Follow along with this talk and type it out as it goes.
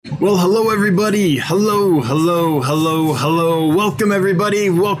Well, hello, everybody. Hello. Welcome, everybody.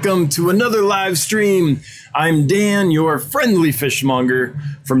 Welcome to another live stream. I'm Dan, your friendly fishmonger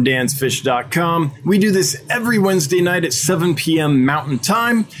from dansfish.com. We do this every Wednesday night at 7 p.m. Mountain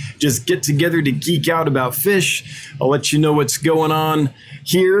Time. Just get together to geek out about fish. I'll let you know what's going on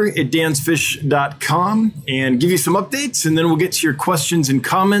here at dansfish.com and give you some updates, and then we'll get to your questions and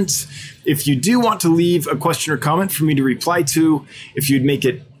comments. If you do want to leave a question or comment for me to reply to, if you'd make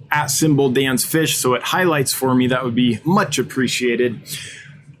it @dansfish so it highlights for me, that would be much appreciated.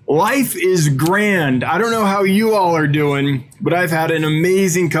 Life is grand. I don't know how you all are doing, but I've had an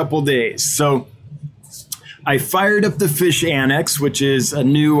amazing couple days. So I fired up the Fish Annex, which is a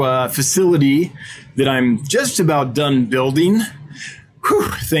new facility that I'm just about done building.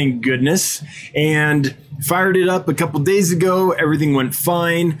 Whew, thank goodness. And fired it up a couple days ago. Everything went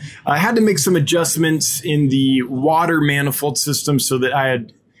fine. I had to make some adjustments in the water manifold system so that I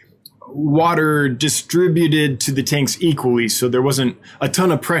had water distributed to the tanks equally. So there wasn't a ton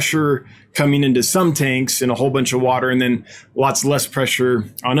of pressure coming into some tanks and a whole bunch of water, and then lots less pressure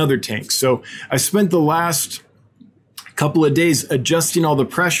on other tanks. So I spent the last couple of days adjusting all the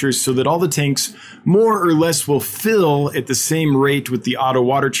pressures so that all the tanks more or less will fill at the same rate with the auto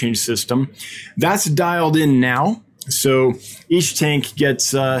water change system. That's dialed in now. So each tank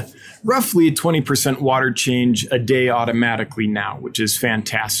gets roughly 20% water change a day automatically now, which is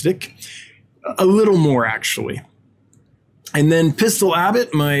fantastic. A little more, actually. And then Pistol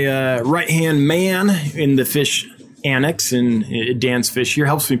Abbott, my right-hand man in the Fish Annex in Dan's Fish here,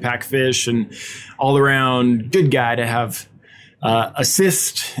 helps me pack fish, and all-around good guy to have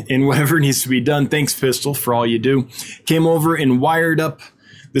assist in whatever needs to be done. Thanks, Pistol, for all you do. Came over and wired up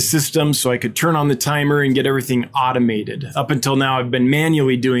the system so I could turn on the timer and get everything automated. Up until now, I've been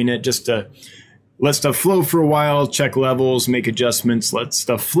manually doing it just to let stuff flow for a while, check levels, make adjustments, let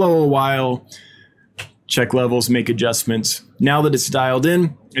stuff flow a while, check levels, make adjustments. Now that it's dialed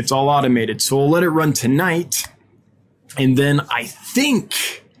in, it's all automated. So we'll let it run tonight. And then I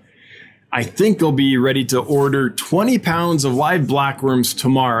think I'll be ready to order 20 pounds of live blackworms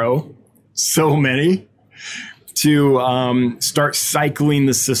tomorrow. So many. To start cycling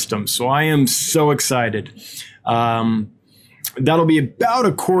the system. So I am so excited. That'll be about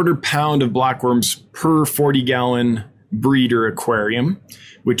a quarter pound of blackworms per 40-gallon breeder aquarium,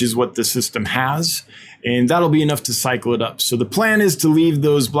 which is what the system has. And that'll be enough to cycle it up. So the plan is to leave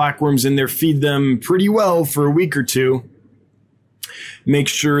those blackworms in there, feed them pretty well for a week or two, make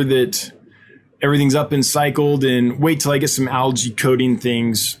sure that everything's up and cycled, and wait till I get some algae coating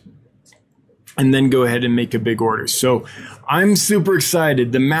things, and then go ahead and make a big order. So I'm super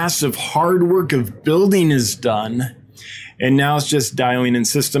excited. The massive hard work of building is done, and now it's just dialing in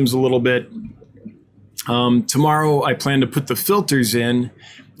systems a little bit. Tomorrow I plan to put the filters in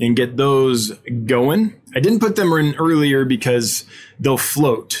and get those going. I didn't put them in earlier because they'll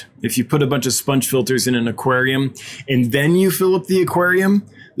float. If you put a bunch of sponge filters in an aquarium and then you fill up the aquarium,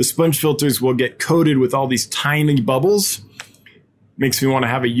 the sponge filters will get coated with all these tiny bubbles. Makes me want to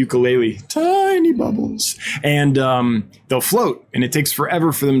have a ukulele. Tiny bubbles. And they'll float, and it takes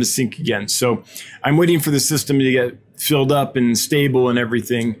forever for them to sink again. So I'm waiting for the system to get filled up and stable and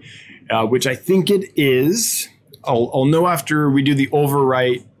everything, which I think it is. I'll know after we do the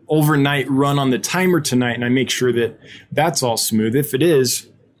overnight run on the timer tonight, and I make sure that that's all smooth. If it is,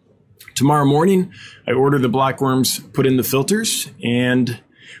 tomorrow morning, I order the blackworms, put in the filters, and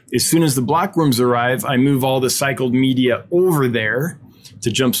as soon as the blackworms arrive, I move all the cycled media over there to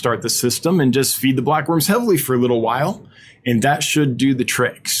jumpstart the system and just feed the blackworms heavily for a little while. And that should do the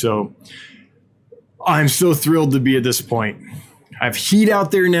trick. So I'm so thrilled to be at this point. I have heat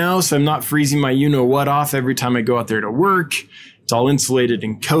out there now, so I'm not freezing my you-know-what off every time I go out there to work. It's all insulated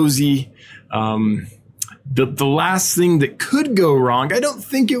and cozy. The last thing that could go wrong, I don't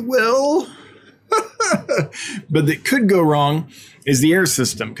think it will, but that could go wrong is the air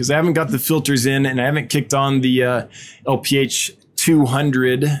system, because I haven't got the filters in and I haven't kicked on the LPH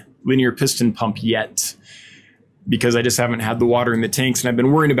 200 linear piston pump yet, because I just haven't had the water in the tanks, and I've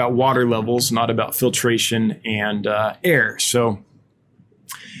been worrying about water levels, not about filtration and air. So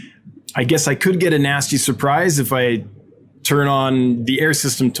I guess I could get a nasty surprise if I turn on the air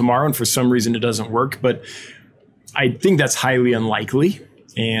system tomorrow and for some reason it doesn't work, but I think that's highly unlikely.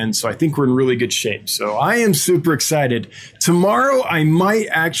 And so I think we're in really good shape. So I am super excited. Tomorrow, I might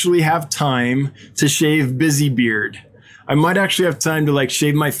actually have time to shave Busy Beard. I might actually have time to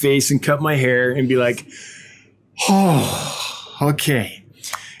shave my face and cut my hair and be like, oh, okay.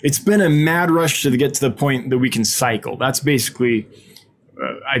 It's been a mad rush to get to the point that we can cycle. That's basically,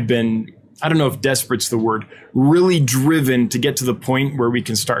 I've been I don't know if desperate's the word, really driven to get to the point where we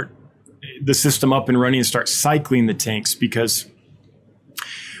can start the system up and running and start cycling the tanks, because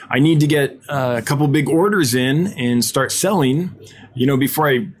I need to get a couple big orders in and start selling, before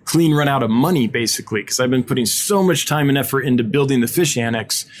I clean run out of money, basically, because I've been putting so much time and effort into building the fish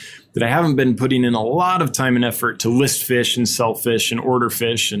annex that I haven't been putting in a lot of time and effort to list fish and sell fish and order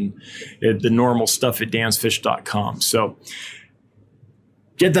fish and the normal stuff at dansfish.com. So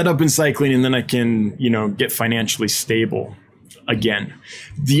get that up and cycling, and then I can, get financially stable again.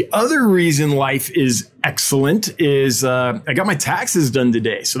 The other reason life is excellent is I got my taxes done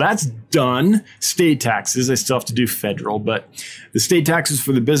today. So that's done. State taxes. I still have to do federal, but the state taxes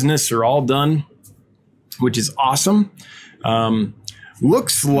for the business are all done, which is awesome.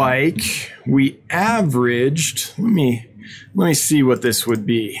 Looks like we averaged, let me see what this would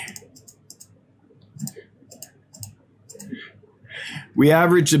be. We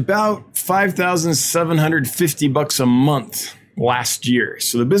averaged about $5,750 a month last year.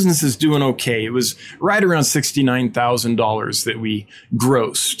 So the business is doing okay. It was right around $69,000 that we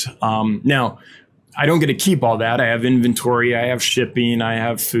grossed. Now, I don't get to keep all that. I have inventory, I have shipping, I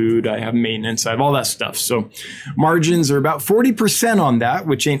have food, I have maintenance, I have all that stuff. So margins are about 40% on that,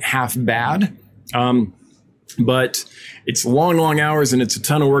 which ain't half bad. But it's long hours and it's a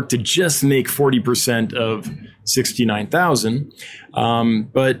ton of work to just make 40% of 69,000.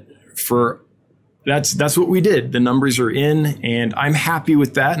 But that's what we did. The numbers are in, and I'm happy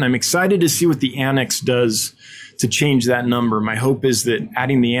with that. And I'm excited to see what the annex does to change that number. My hope is that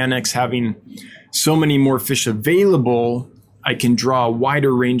adding the annex, having so many more fish available, I can draw a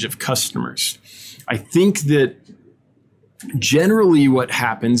wider range of customers. I think that generally what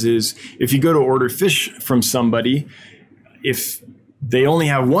happens is if you go to order fish from somebody, if they only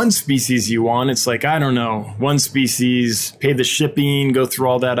have one species you want, it's like, I don't know, one species, pay the shipping, go through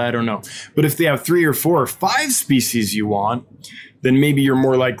all that, I don't know. But if they have 3 or 4 or 5 species you want, then maybe you're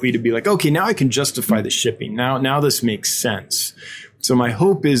more likely to be like, okay, now I can justify the shipping. Now this makes sense. So my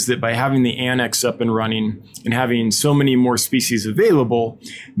hope is that by having the annex up and running and having so many more species available,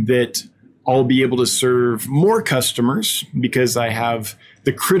 that I'll be able to serve more customers because I have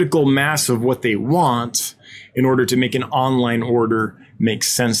the critical mass of what they want in order to make an online order make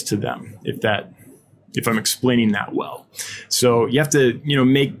sense to them, if I'm explaining that well. So you have to,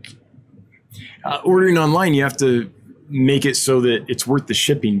 make ordering online, you have to make it so that it's worth the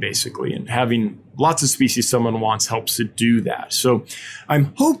shipping, basically, and having lots of species someone wants helps to do that. So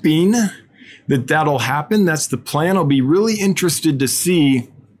I'm hoping that that'll happen. That's the plan. I'll be really interested to see.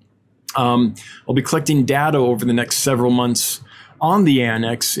 I'll be collecting data over the next several months on the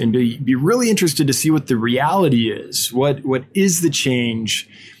annex and be really interested to see what the reality is. What is the change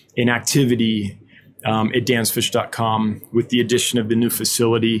in activity at dansfish.com with the addition of the new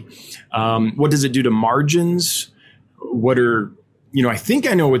facility? What does it do to margins? I think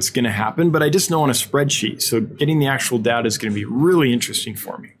I know what's going to happen, but I just know on a spreadsheet. So getting the actual data is going to be really interesting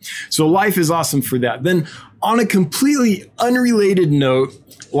for me. So life is awesome for that. Then on a completely unrelated note,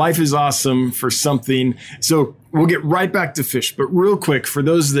 life is awesome for something. So we'll get right back to fish, but real quick, for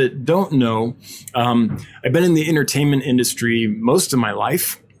those that don't know, I've been in the entertainment industry most of my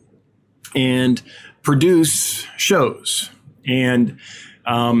life and produce shows. And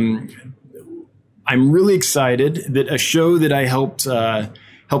I'm really excited that a show that I helped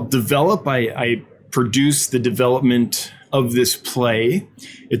develop, I produced the development of this play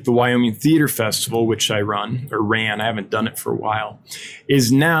at the Wyoming Theater Festival, which I ran, I haven't done it for a while,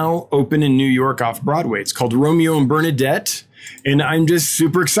 is now open in New York off Broadway. It's called Romeo and Bernadette, and I'm just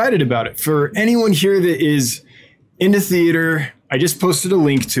super excited about it. For anyone here that is into theater, I just posted a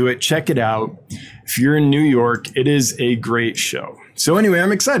link to it. Check it out. If you're in New York, it is a great show. So anyway,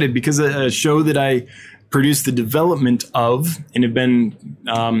 I'm excited because a show that I produced the development of and have been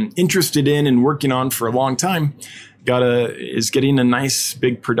interested in and working on for a long time is getting a nice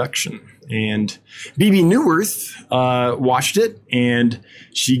big production. And BB Newworth watched it, and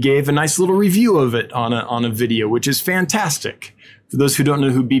she gave a nice little review of it on a video, which is fantastic. For those who don't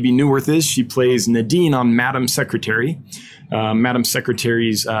know who BB Newworth is, she plays Nadine on Madam Secretary. Madam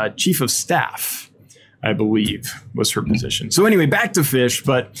Secretary's chief of staff, I believe, was her position. So anyway, back to fish,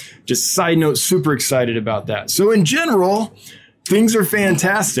 but just side note, super excited about that. So in general, things are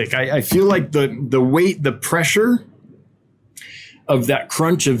fantastic. I feel like the weight, the pressure of that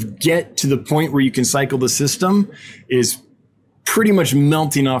crunch of get to the point where you can cycle the system is pretty much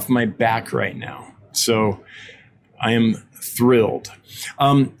melting off my back right now. So I am thrilled.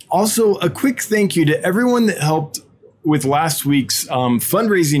 Also, a quick thank you to everyone that helped with last week's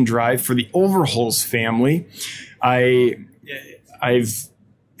fundraising drive for the Overhols family. I've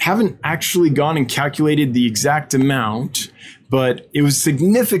haven't actually gone and calculated the exact amount, but it was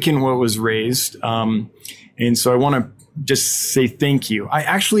significant what was raised. And so I want to just say thank you. I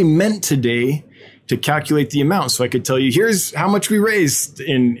actually meant today to calculate the amount so I could tell you, here's how much we raised,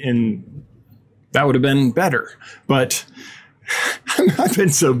 and that would have been better. But I've been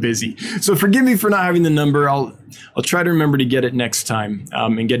so busy. So forgive me for not having the number. I'll try to remember to get it next time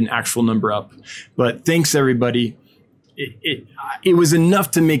and get an actual number up. But thanks, everybody. It was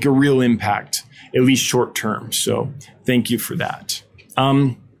enough to make a real impact, at least short term. So thank you for that.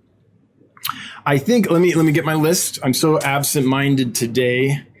 I think, let me get my list. I'm so absent-minded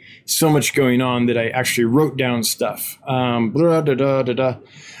today. So much going on that I actually wrote down stuff. Oh,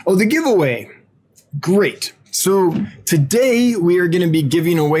 the giveaway. Great. So today we are going to be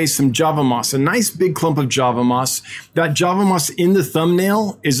giving away some Java Moss, a nice big clump of Java Moss. That Java Moss in the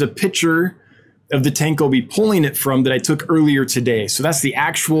thumbnail is a picture of the tank I'll be pulling it from that I took earlier today. So that's the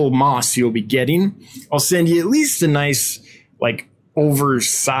actual moss you'll be getting. I'll send you at least a nice, like,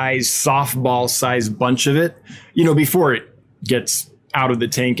 oversized softball sized bunch of it, before it gets out of the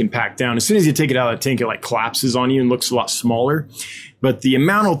tank and packed down. As soon as you take it out of the tank, it like collapses on you and looks a lot smaller. But the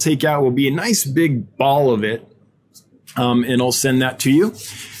amount I'll take out will be a nice big ball of it. And I'll send that to you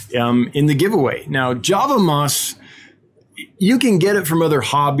in the giveaway. Now, Java Moss, you can get it from other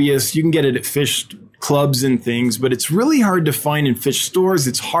hobbyists. You can get it at fish clubs and things, but it's really hard to find in fish stores.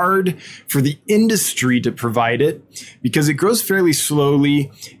 It's hard for the industry to provide it because it grows fairly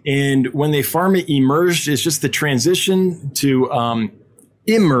slowly. And when they farm it immersed, it's just the transition to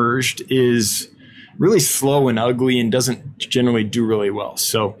immersed is really slow and ugly and doesn't generally do really well.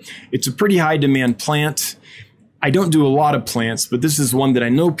 So it's a pretty high demand plant. I don't do a lot of plants, but this is one that I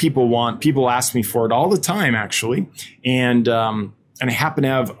know people want. People ask me for it all the time, actually. And I happen to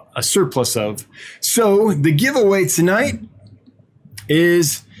have a surplus of. So the giveaway tonight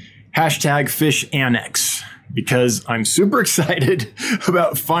is #FishAnnex, because I'm super excited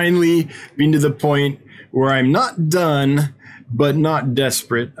about finally being to the point where I'm not done, but not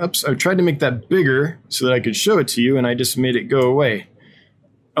desperate. Oops, I tried to make that bigger so that I could show it to you, and I just made it go away.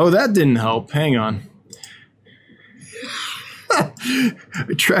 Oh, that didn't help. Hang on.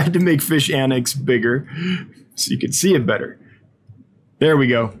 I tried to make FishAnnex bigger so you could see it better. There we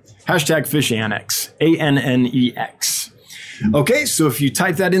go. #FishAnnex, ANNEX. Okay, so if you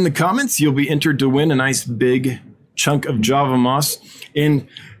type that in the comments, you'll be entered to win a nice big chunk of Java Moss. And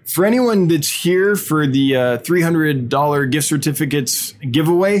for anyone that's here for the $300 gift certificates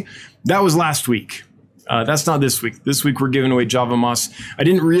giveaway, that was last week. That's not this week. This week we're giving away Java Moss. I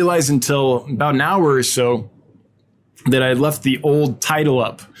didn't realize until about an hour or so that I had left the old title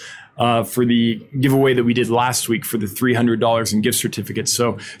up for the giveaway that we did last week for the $300 in gift certificates.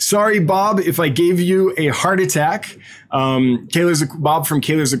 So sorry, Bob, if I gave you a heart attack. Bob from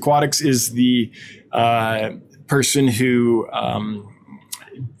Kaler's Aquatics is the person who,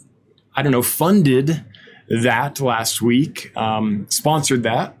 funded that last week, sponsored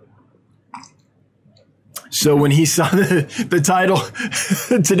that. So when he saw the title,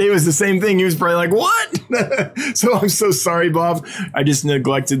 today was the same thing. He was probably like, what? So I'm so sorry, Bob. I just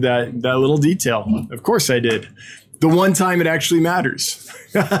neglected that little detail. Of course I did. The one time it actually matters.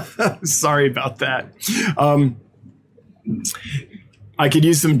 Sorry about that. I could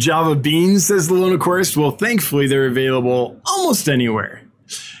use some Java beans, says the Lone Aquarist. Well, thankfully they're available almost anywhere.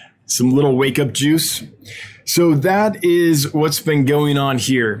 Some little wake up juice. So that is what's been going on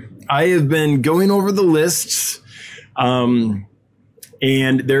here. I have been going over the lists, and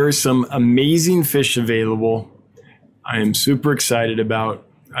there are some amazing fish available. I am super excited about.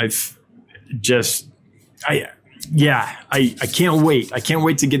 I can't wait. I can't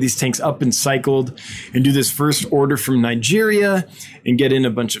wait to get these tanks up and cycled and do this first order from Nigeria and get in a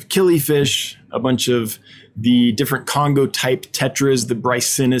bunch of killifish, a bunch of the different Congo type tetras, the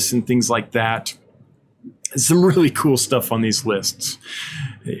Brycinus and things like that. Some really cool stuff on these lists.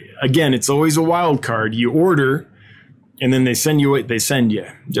 Again, it's always a wild card. You order, and then they send you what they send you.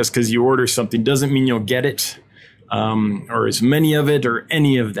 Just because you order something doesn't mean you'll get it, or as many of it, or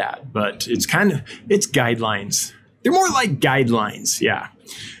any of that. But it's guidelines. They're more like guidelines, yeah.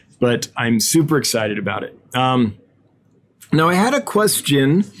 But I'm super excited about it. Now, I had a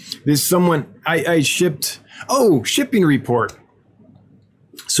question. There's someone I shipped. Oh, shipping report.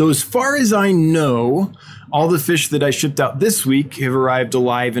 So as far as I know, all the fish that I shipped out this week have arrived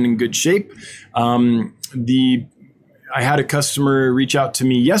alive and in good shape. The I had a customer reach out to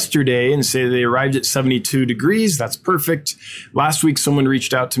me yesterday and say they arrived at 72 degrees. That's perfect. Last week, someone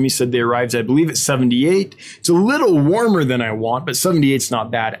reached out to me, said they arrived, I believe, at 78. It's a little warmer than I want, but 78 is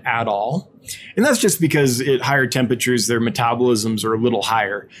not bad at all. And that's just because at higher temperatures, their metabolisms are a little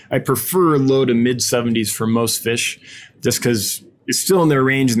higher. I prefer low to mid 70s for most fish, just because it's still in their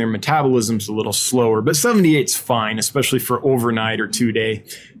range and their metabolism's a little slower. But 78's fine, especially for overnight or 2-day.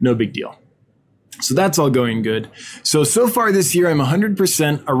 No big deal. So that's all going good. So far this year, I'm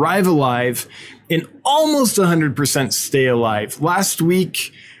 100% arrive alive and almost 100% stay alive. Last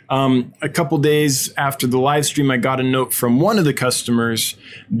week, a couple days after the live stream, I got a note from one of the customers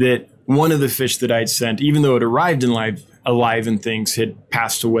that one of the fish that I'd sent, even though it arrived in alive and things, had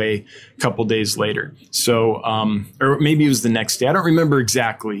passed away a couple days later. So, or maybe it was the next day. I don't remember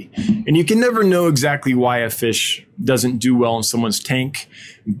exactly. And you can never know exactly why a fish doesn't do well in someone's tank.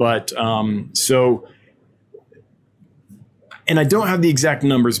 But and I don't have the exact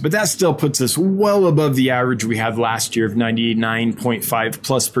numbers, but that still puts us well above the average we had last year of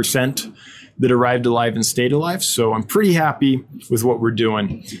 99.5+% that arrived alive and stayed alive. So I'm pretty happy with what we're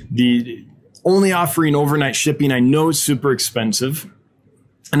doing. The only offering overnight shipping, I know it's super expensive.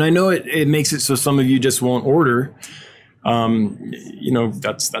 And I know it makes it so some of you just won't order.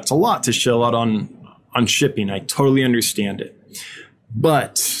 That's a lot to shell out on shipping. I totally understand it.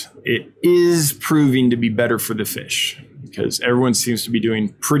 But it is proving to be better for the fish because everyone seems to be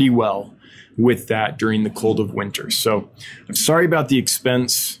doing pretty well with that during the cold of winter. So I'm sorry about the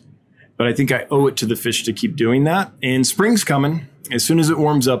expense, but I think I owe it to the fish to keep doing that. And spring's coming. As soon as it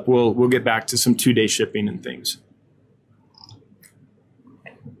warms up, we'll get back to some 2-day shipping and things.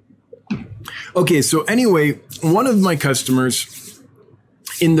 Okay, so anyway, one of my customers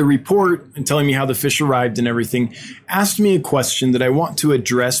in the report and telling me how the fish arrived and everything asked me a question that I want to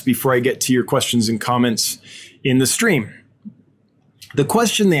address before I get to your questions and comments in the stream. The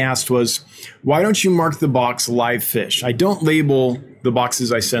question they asked was, why don't you mark the box live fish? I don't label the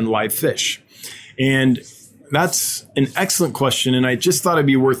boxes I send live fish. And that's an excellent question, and I just thought it'd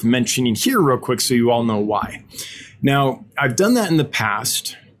be worth mentioning here real quick so you all know why. Now, I've done that in the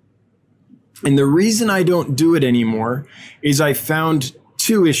past, and the reason I don't do it anymore is I found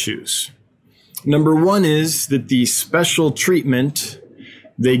 2 issues. Number one is that the special treatment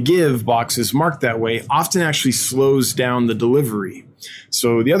they give boxes marked that way often actually slows down the delivery.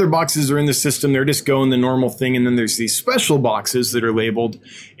 So the other boxes are in the system, they're just going the normal thing, and then there's these special boxes that are labeled,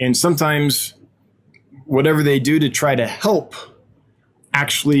 and sometimes whatever they do to try to help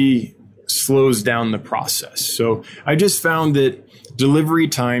actually slows down the process. So I just found that delivery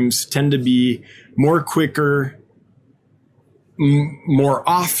times tend to be more quicker, more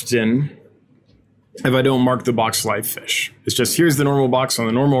often if I don't mark the box live fish. It's just, here's the normal box on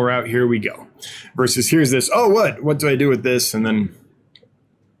the normal route, here we go. Versus here's this, what do I do with this? And then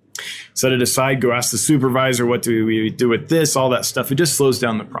set it aside, go ask the supervisor, what do we do with this? All that stuff. It just slows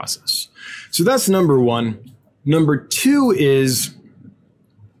down the process. So that's number one. Number two is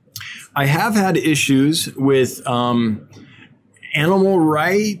I have had issues with animal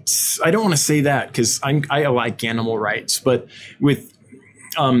rights. I don't want to say that because I like animal rights, but with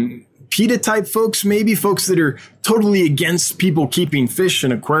PETA type folks, maybe folks that are totally against people keeping fish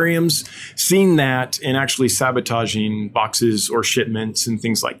in aquariums, seeing that and actually sabotaging boxes or shipments and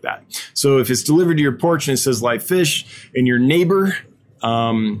things like that. So if it's delivered to your porch and it says live fish and your neighbor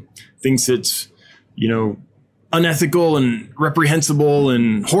thinks it's, unethical and reprehensible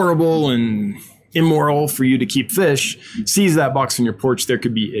and horrible and immoral for you to keep fish, sees that box on your porch, there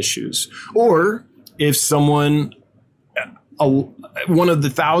could be issues. Or if someone, one of the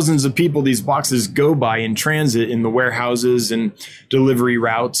thousands of people these boxes go by in transit in the warehouses and delivery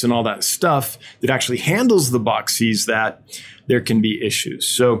routes and all that stuff that actually handles the box, sees that, there can be issues.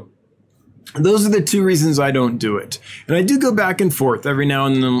 So those are the two reasons I don't do it. And I do go back and forth. Every now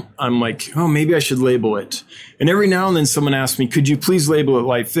and then I'm like, maybe I should label it. And every now and then someone asks me, could you please label it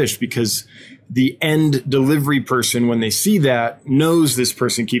live fish? Because the end delivery person, when they see that, knows this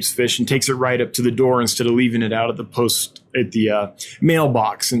person keeps fish and takes it right up to the door instead of leaving it out at the post at the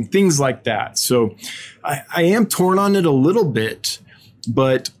mailbox and things like that. So I am torn on it a little bit,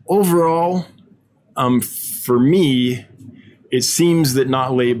 but overall, for me, it seems that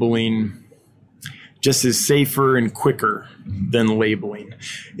not labeling just is safer and quicker than labeling.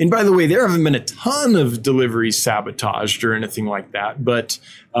 And by the way, there haven't been a ton of deliveries sabotaged or anything like that, but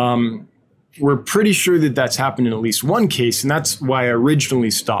we're pretty sure that that's happened in at least one case, and that's why I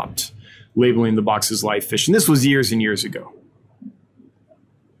originally stopped labeling the boxes live fish. And this was years and years ago.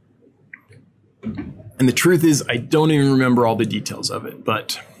 And the truth is, I don't even remember all the details of it,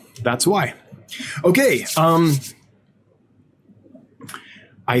 but that's why. Okay,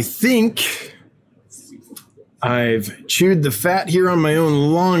 I think I've chewed the fat here on my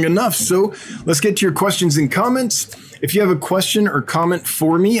own long enough. So let's get to your questions and comments. If you have a question or comment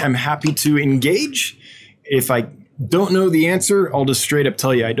for me, I'm happy to engage. If I don't know the answer, I'll just straight up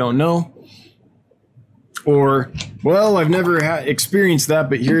tell you I don't know. Or, well, I've never experienced that,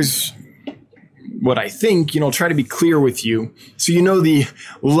 but here's what I think. I'll try to be clear with you so you know the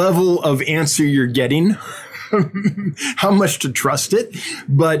level of answer you're getting, how much to trust it.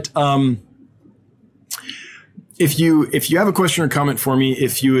 But if you have a question or comment for me,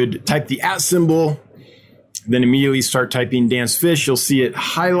 if you would type the @ symbol, then immediately start typing Dan's Fish, you'll see it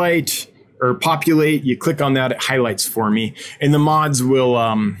highlight or populate. You click on that, it highlights for me. And the mods will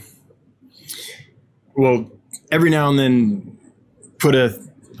every now and then put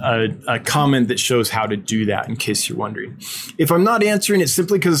a comment that shows how to do that, in case you're wondering. If I'm not answering, it's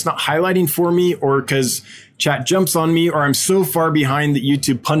simply because it's not highlighting for me, or because chat jumps on me, or I'm so far behind that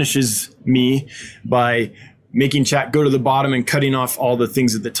YouTube punishes me by making chat go to the bottom and cutting off all the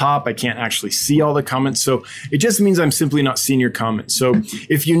things at the top. I can't actually see all the comments. So it just means I'm simply not seeing your comments. So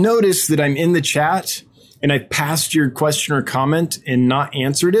if you notice that I'm in the chat and I've passed your question or comment and not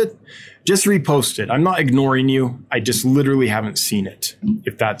answered it, just repost it. I'm not ignoring you. I just literally haven't seen it,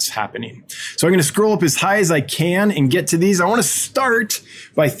 if that's happening. So I'm going to scroll up as high as I can and get to these. I want to start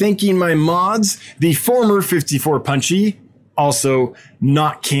by thanking my mods, the former 54 Punchy, also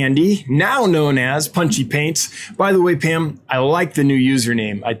Not Candy, now known as Punchy Paints. By the way, Pam, I like the new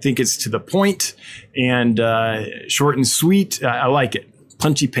username. I think it's to the point and short and sweet. I like it.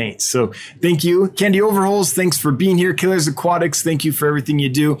 Punchy Paints. So thank you. Candy Overholes, thanks for being here. Killers Aquatics, thank you for everything you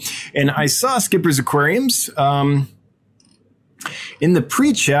do. And I saw Skipper's Aquariums. In the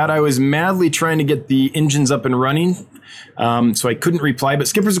pre-chat, I was madly trying to get the engines up and running. So I couldn't reply, but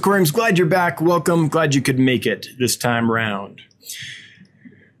Skipper's Aquariums, glad you're back. Welcome. Glad you could make it this time round.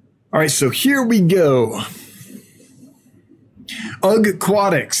 All right, so here we go. UGG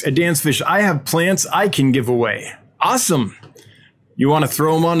Aquatics at Dan's Fish. I have plants I can give away. Awesome. You want to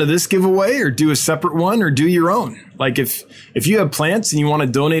throw them onto this giveaway or do a separate one or do your own? Like if you have plants and you want to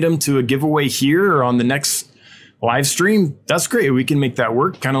donate them to a giveaway here or on the next live stream, that's great. We can make that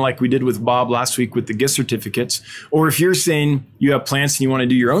work, kind of like we did with Bob last week with the gift certificates. Or if you're saying you have plants and you want to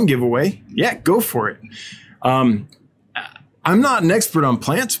do your own giveaway, yeah, go for it. I'm not an expert on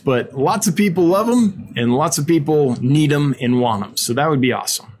plants, but lots of people love them and lots of people need them and want them. So that would be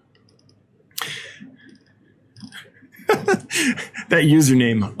awesome. That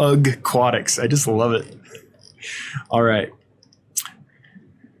username, UGG Aquatics. I just love it. All right.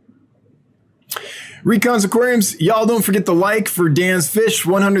 Recon's Aquariums, y'all don't forget the like for Dan's Fish,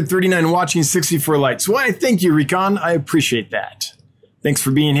 139 watching, 64 likes. Why, thank you, Recon. I appreciate that. Thanks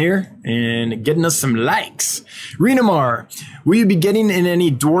for being here and getting us some likes. Renamar, will you be getting in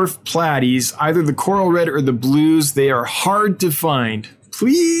any dwarf platies, either the coral red or the blues? They are hard to find.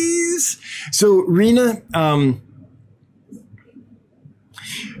 Please. So, Rena,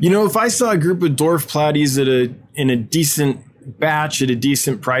 if I saw a group of dwarf platies in a decent batch at a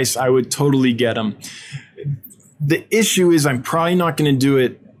decent price, I would totally get them. The issue is I'm probably not going to do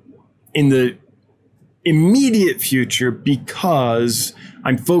it in the immediate future because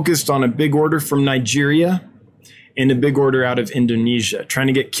I'm focused on a big order from Nigeria and a big order out of Indonesia, trying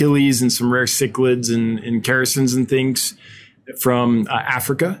to get killies and some rare cichlids and characins and things from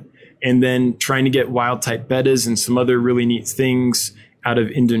Africa, and then trying to get wild type bettas and some other really neat things out of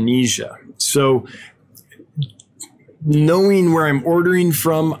Indonesia. So knowing where I'm ordering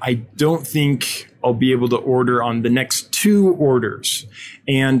from, I don't think I'll be able to order on the next 2 orders.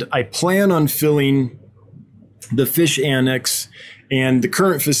 And I plan on filling the fish annex and the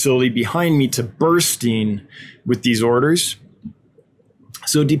current facility behind me to bursting with these orders.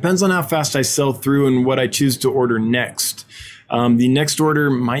 So it depends on how fast I sell through and what I choose to order next. The next order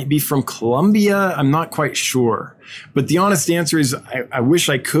might be from Colombia. I'm not quite sure. But the honest answer is I wish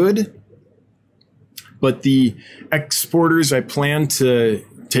I could. But the exporters I plan to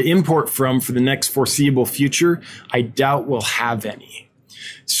import from for the next foreseeable future, I doubt we'll have any.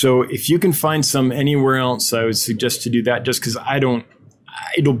 So if you can find some anywhere else, I would suggest to do that just because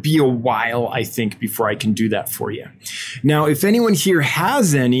it'll be a while, I think, before I can do that for you. Now, if anyone here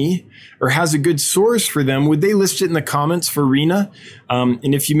has any or has a good source for them, would they list it in the comments for Rena?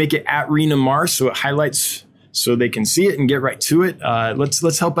 And if you make it at Rena Mar, so it highlights so they can see it and get right to it,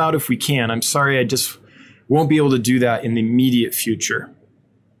 let's help out if we can. I'm sorry, I just won't be able to do that in the immediate future.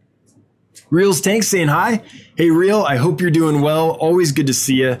 Reel's Tank saying hi. Hey, Reel, I hope you're doing well. Always good to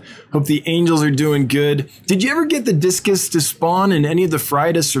see you. Hope the angels are doing good. Did you ever get the discus to spawn and any of the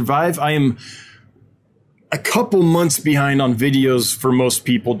fry to survive? I am a couple months behind on videos for most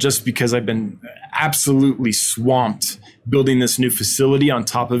people just because I've been absolutely swamped building this new facility on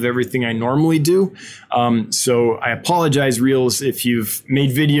top of everything I normally do. So I apologize, Reels, if you've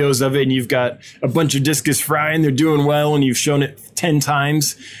made videos of it and you've got a bunch of discus fry and they're doing well and you've shown it 10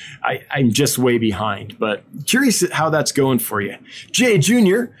 times. I'm just way behind, but curious how that's going for you. Jay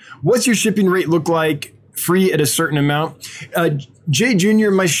Jr., what's your shipping rate look like free at a certain amount? Jay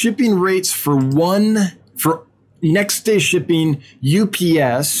Jr., my shipping rates for next day shipping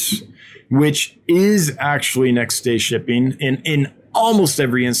UPS, which is actually next day shipping in almost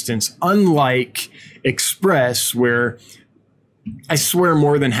every instance, unlike Express, where I swear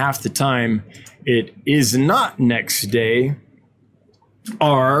more than half the time it is not next day,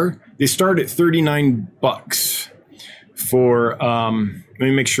 they start at $39 for, let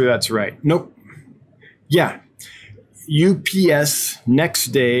me make sure that's right. Nope. Yeah. UPS next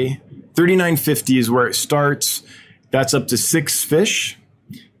day, $39.50 is where it starts. That's up to 6 fish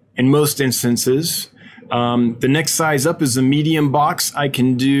in most instances. The next size up is a medium box. I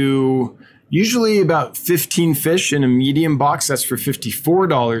can do usually about 15 fish in a medium box. That's for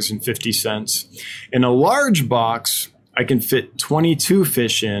 $54.50. In a large box, I can fit 22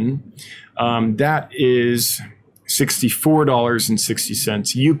 fish in. That is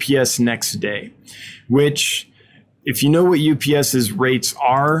 $64.60 UPS next day, which if you know what UPS's rates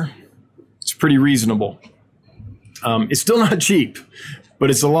are, it's pretty reasonable. It's still not cheap, but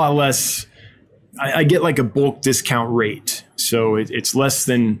it's a lot less. I get like a bulk discount rate. So it's less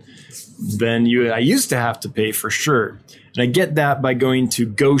than I used to have to pay for sure. And I get that by going to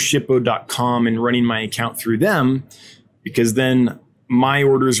goshippo.com and running my account through them, because then my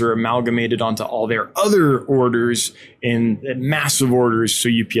orders are amalgamated onto all their other orders and massive orders. So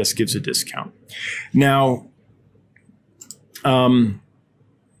UPS gives a discount. Now,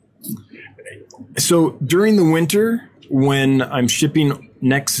 so during the winter, when I'm shipping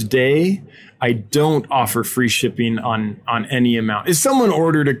next day, I don't offer free shipping on any amount. If someone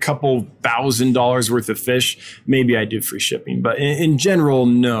ordered a couple $1,000 worth of fish, maybe I do free shipping, but in general,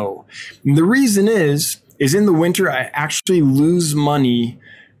 no. And the reason is in the winter, I actually lose money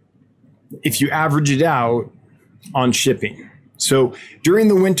if you average it out on shipping. So during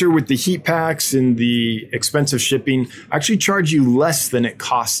the winter with the heat packs and the expensive shipping, I actually charge you less than it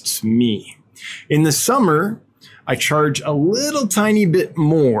costs me. In the summer, I charge a little tiny bit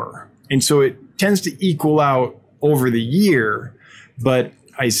more. And so it tends to equal out over the year, but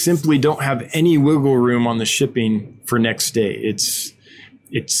I simply don't have any wiggle room on the shipping for next day. It's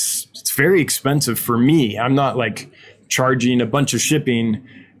very expensive for me. I'm not like charging a bunch of shipping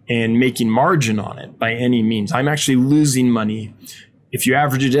and making margin on it by any means. I'm actually losing money. If you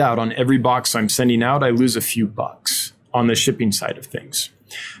average it out on every box I'm sending out, I lose a few bucks on the shipping side of things.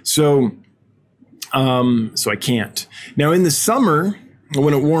 So I can't. Now in the summer,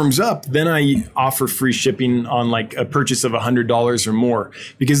 when it warms up, then I offer free shipping on like a purchase of $100 or more,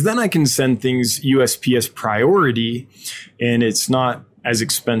 because then I can send things USPS priority and it's not as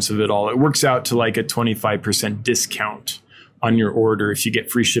expensive at all. It works out to like a 25% discount on your order if you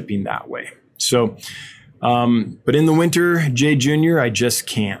get free shipping that way. So, but in the winter, Jay Jr., I just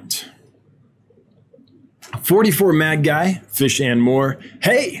can't. 44 Mad Guy, Fish and More.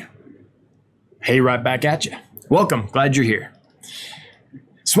 Hey, right back at you. Welcome. Glad you're here.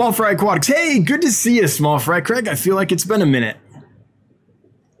 Small Fry Aquatics. Hey, good to see you, Small Fry. Craig, I feel like it's been a minute.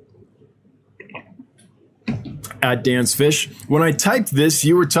 At Dan's Fish. When I typed this,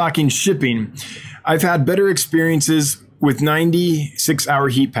 you were talking shipping. I've had better experiences with 96-hour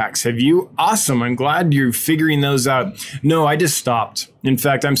heat packs. Have you? Awesome. I'm glad you're figuring those out. No, I just stopped. In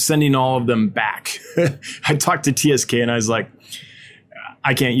fact, I'm sending all of them back. I talked to TSK and I was like,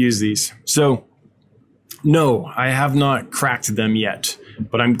 I can't use these. So no, I have not cracked them yet,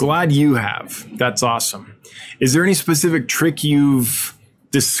 but I'm glad you have. That's awesome. Is there any specific trick you've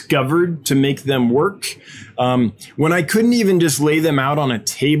discovered to make them work? When I couldn't even just lay them out on a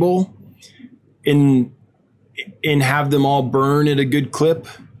table and have them all burn at a good clip,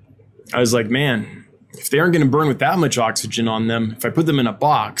 I was like, man, if they aren't going to burn with that much oxygen on them, if I put them in a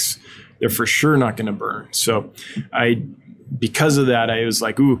box, they're for sure not going to burn. So because of that, I was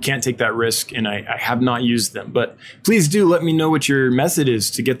like, ooh, can't take that risk. And I have not used them, but please do let me know what your method is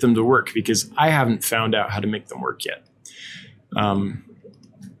to get them to work, because I haven't found out how to make them work yet.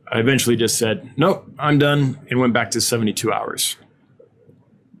 I eventually just said, nope, I'm done, and went back to 72 hours.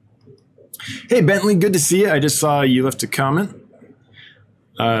 Hey, Bentley, good to see you. I just saw you left a comment.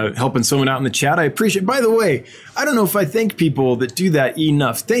 helping someone out in the chat. I appreciate it. By the way, I don't know if I thank people that do that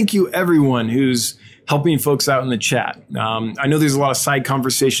enough. Thank you, everyone who's helping folks out in the chat. I know there's a lot of side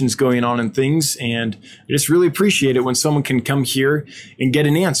conversations going on and things, and I just really appreciate it when someone can come here and get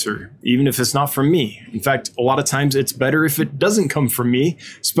an answer, even if it's not from me. In fact, a lot of times it's better if it doesn't come from me,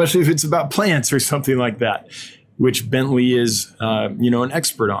 especially if it's about plants or something like that, which Bentley is, an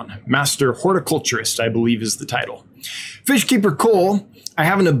expert on. Master Horticulturist, I believe, is the title. Fishkeeper Cole, I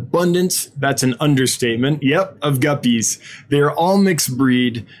have an abundance, that's an understatement, of guppies. They are all mixed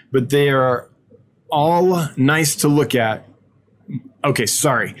breed, but they are all nice to look at. Okay,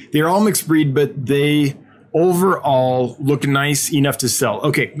 sorry. They're all mixed breed, but they overall look nice enough to sell.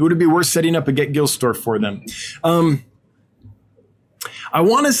 Okay, would it be worth setting up a Get Gills store for them? I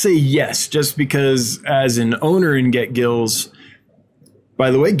want to say yes, just because as an owner in Get Gills,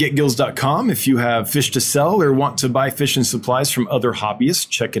 by the way, getgills.com, if you have fish to sell or want to buy fish and supplies from other hobbyists,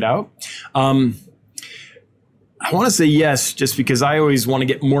 check it out. I want to say yes, just because I always want to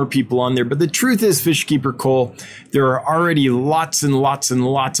get more people on there. But the truth is, Fishkeeper Cole, there are already lots and lots and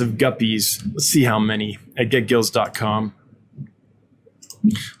lots of guppies. Let's see how many at getgills.com.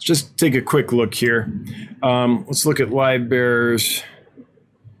 Let's just take a quick look here. Let's look at live bears.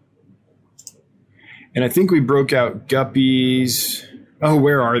 And I think we broke out guppies. Oh,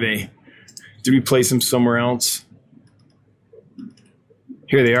 where are they? Did we place them somewhere else?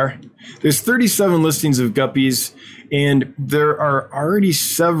 Here they are. There's 37 listings of guppies, and there are already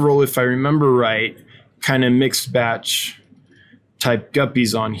several, if I remember right, kind of mixed batch type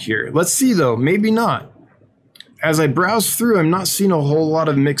guppies on here. Let's see, though. Maybe not. As I browse through, I'm not seeing a whole lot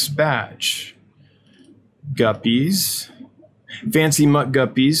of mixed batch guppies. Fancy muck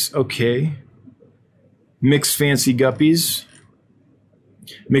guppies. Okay. Mixed fancy guppies.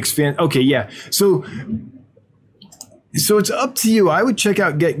 Okay, yeah. So it's up to you. I would check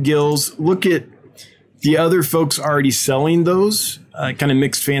out Get Gills. Look at the other folks already selling those kind of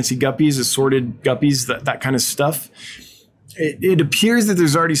mixed fancy guppies, assorted guppies, that kind of stuff. It appears that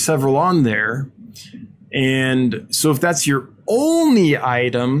there's already several on there. And so if that's your only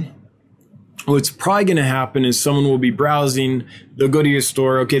item, what's probably going to happen is someone will be browsing. They'll go to your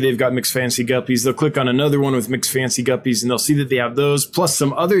store. Okay, they've got mixed fancy guppies. They'll click on another one with mixed fancy guppies, and they'll see that they have those plus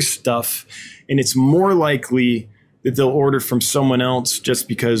some other stuff. And it's more likely that they'll order from someone else just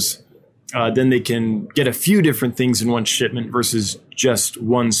because then they can get a few different things in one shipment versus just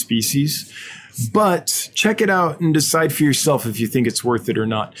one species. But check it out and decide for yourself if you think it's worth it or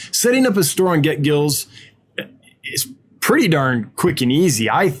not. Setting up a store on Get Gills is pretty darn quick and easy,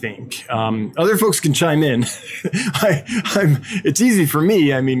 I think. Other folks can chime in. It's easy for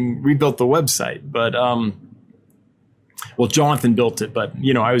me. I mean, we built the website, but well, Jonathan built it, but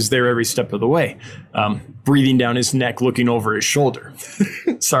I was there every step of the way, breathing down his neck, looking over his shoulder.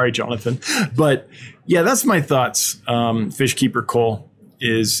 Sorry, Jonathan. But yeah, that's my thoughts. Fishkeeper Cole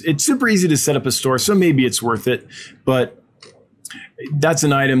it's super easy to set up a store, so maybe it's worth it, but that's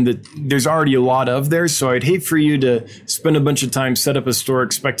an item that there's already a lot of there. So I'd hate for you to spend a bunch of time, set up a store,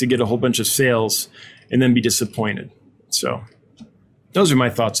 expect to get a whole bunch of sales, and then be disappointed. So those are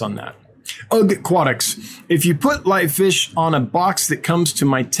my thoughts on that. Ugg Aquatics. If you put live fish on a box that comes to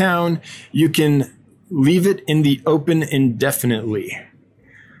my town, you can leave it in the open indefinitely.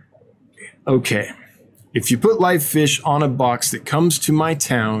 Okay. If you put live fish on a box that comes to my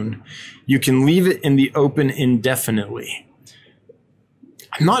town, you can leave it in the open indefinitely.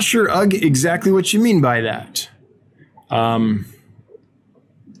 I'm not sure, Ugg, exactly what you mean by that. I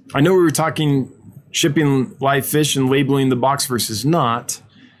know we were talking shipping live fish and labeling the box versus not.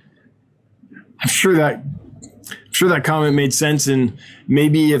 I'm sure that comment made sense, and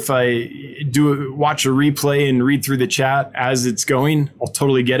maybe if I watch a replay and read through the chat as it's going, I'll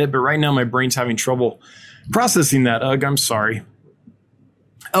totally get it. But right now, my brain's having trouble processing that. Ugh, I'm sorry.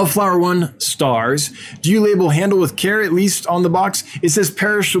 Elflower 1 stars. Do you label handle with care, at least on the box? It says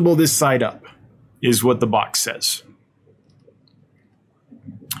perishable this side up, is what the box says.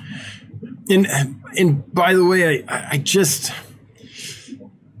 And by the way, I just...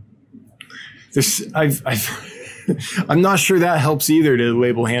 I'm not sure that helps either to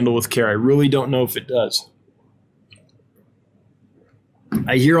label handle with care. I really don't know if it does.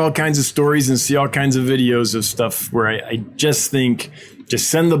 I hear all kinds of stories and see all kinds of videos of stuff where I just think, just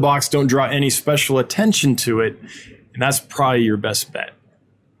send the box, don't draw any special attention to it, and that's probably your best bet.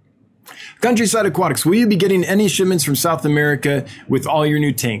 Countryside Aquatics, will you be getting any shipments from South America with all your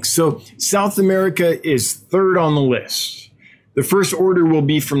new tanks? So South America is third on the list. The first order will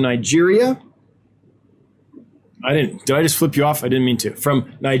be from Nigeria. Did I just flip you off? I didn't mean to.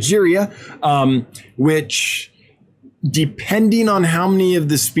 From Nigeria, which depending on how many of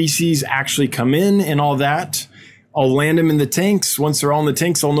the species actually come in and all that, I'll land them in the tanks. Once they're all in the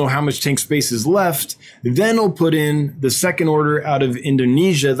tanks, I'll know how much tank space is left. Then I'll put in the second order out of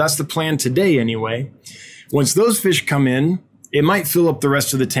Indonesia. That's the plan today anyway. Once those fish come in, it might fill up the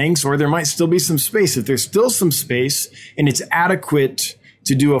rest of the tanks, or there might still be some space. If there's still some space and it's adequate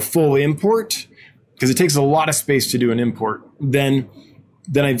to do a full import, because it takes a lot of space to do an import, then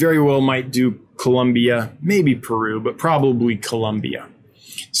I very well might do Colombia, maybe Peru, but probably Colombia.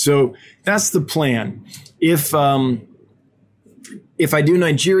 So that's the plan. If I do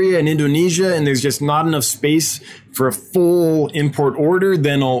Nigeria and Indonesia and there's just not enough space for a full import order,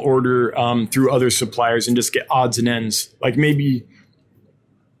 then I'll order through other suppliers and just get odds and ends, like maybe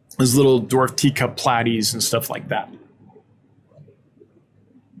those little dwarf teacup platies and stuff like that.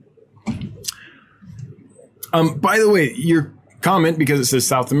 By the way, your comment, because it says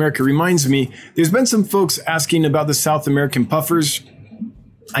South America, reminds me, there's been some folks asking about the South American puffers.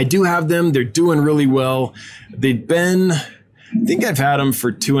 I do have them. They're doing really well. They've been, I think I've had them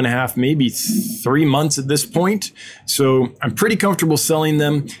for 2.5, maybe 3 months at this point. So I'm pretty comfortable selling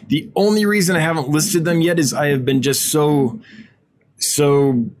them. The only reason I haven't listed them yet is I have been just so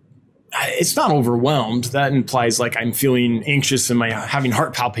it's not overwhelmed. That implies like I'm feeling anxious and having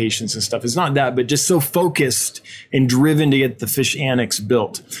heart palpitations and stuff. It's not that, but just so focused and driven to get the fish annex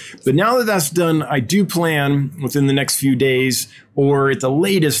built. But now that that's done, I do plan within the next few days or at the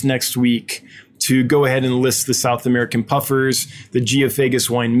latest next week to go ahead and list the South American puffers, the Geophagus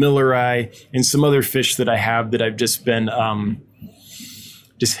wine milleri, and some other fish that I have that I've just been,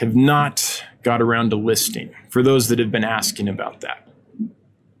 just have not got around to listing, for those that have been asking about that.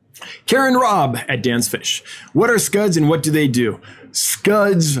 Karen Robb at Dan's Fish. What are scuds and what do they do?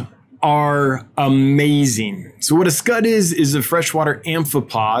 Scuds are amazing. So what a scud is a freshwater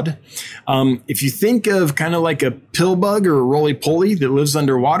amphipod. If you think of kind of like a pill bug or a roly-poly that lives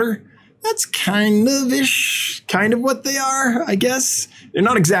underwater, that's kind of what they are, I guess. They're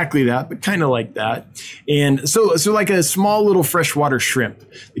not exactly that, but kind of like that. And so like a small little freshwater shrimp.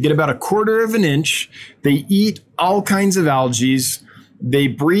 They get about 1/4 of an inch. They eat all kinds of algae. They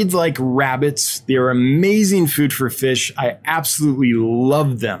breed like rabbits. They're amazing food for fish. I absolutely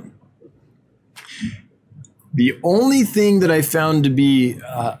love them. The only thing that I found to be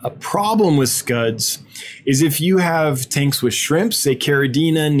a problem with scuds is if you have tanks with shrimp, say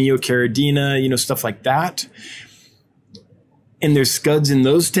Caridina, Neocaridina, stuff like that, and there's scuds in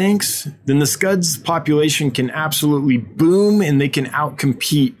those tanks, then the scuds population can absolutely boom and they can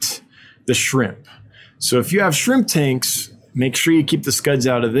outcompete the shrimp. So if you have shrimp tanks, make sure you keep the scuds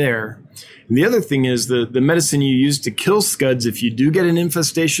out of there. And the other thing is the medicine you use to kill scuds, if you do get an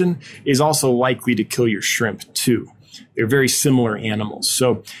infestation, is also likely to kill your shrimp too. They're very similar animals.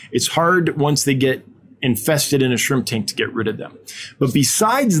 So it's hard once they get infested in a shrimp tank to get rid of them. But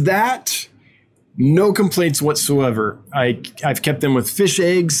besides that, no complaints whatsoever. I've kept them with fish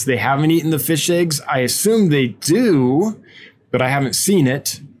eggs. They haven't eaten the fish eggs. I assume they do, but I haven't seen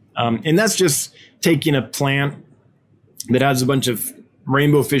it. And that's just taking a plant that has a bunch of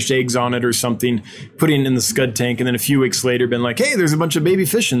rainbow fish eggs on it or something, putting it in the scud tank, and then a few weeks later been like, hey, there's a bunch of baby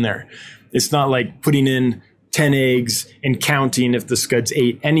fish in there. It's not like putting in 10 eggs and counting if the scuds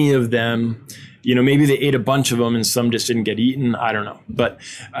ate any of them. Maybe they ate a bunch of them and some just didn't get eaten. I don't know. But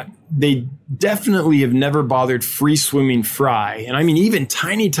they definitely have never bothered free swimming fry. And I mean, even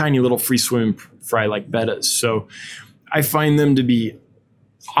tiny, tiny little free swimming fry like bettas. So I find them to be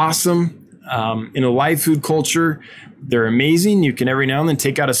awesome. In a live food culture, they're amazing. You can every now and then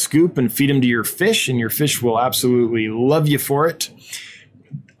take out a scoop and feed them to your fish, and your fish will absolutely love you for it.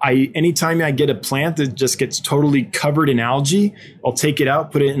 Anytime I get a plant that just gets totally covered in algae, I'll take it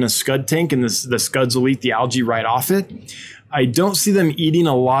out, put it in a scud tank, and the scuds will eat the algae right off it. I don't see them eating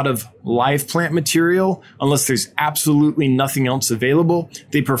a lot of live plant material unless there's absolutely nothing else available.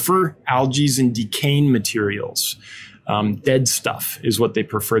 They prefer algae and decaying materials. Dead stuff is what they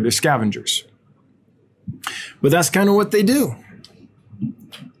prefer. They're scavengers. But that's kind of what they do.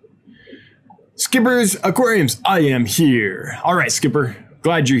 Skipper's Aquariums, I am here. All right, Skipper,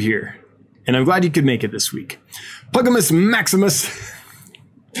 glad you're here. And I'm glad you could make it this week. Pugimus Maximus.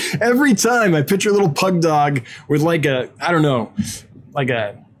 Every time I picture a little pug dog with like a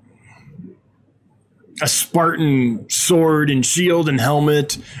Spartan sword and shield and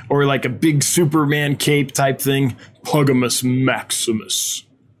helmet, or like a big Superman cape type thing. Pugimus Maximus.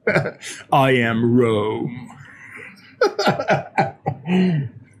 I am Rome.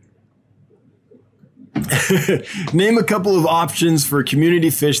 Name a couple of options for community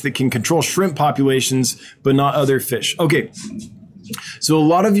fish that can control shrimp populations, but not other fish. Okay. So a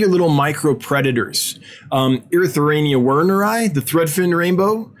lot of your little micro predators, Erythrania werneri, the threadfin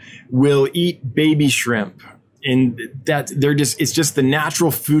rainbow, will eat baby shrimp. And it's just the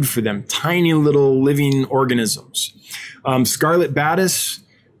natural food for them, tiny little living organisms. Scarlet batis,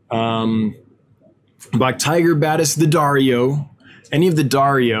 black tiger batis, the Dario, any of the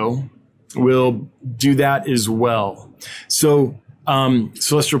Dario will do that as well. So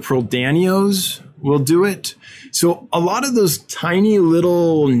celestial pearl danios will do it. So a lot of those tiny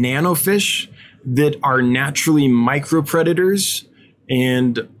little nanofish that are naturally micro predators,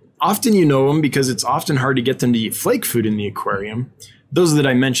 and often you know them because it's often hard to get them to eat flake food in the aquarium. Those that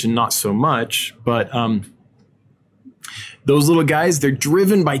I mentioned, not so much, but those little guys, they're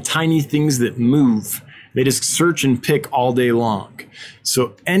driven by tiny things that move. They just search and pick all day long.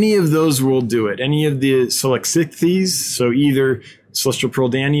 So any of those will do it. Any of the Selexithes, so either celestial pearl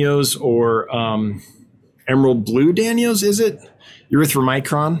danios or emerald blue danios, is it?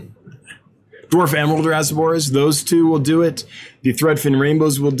 Erythromicron. Dwarf emerald rasbores, those two will do it. The threadfin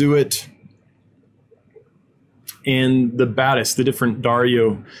rainbows will do it. And the batis, the different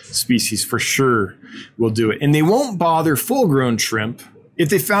Dario species for sure will do it. And they won't bother full-grown shrimp. If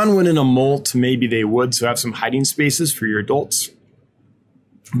they found one in a molt, maybe they would, so have some hiding spaces for your adults.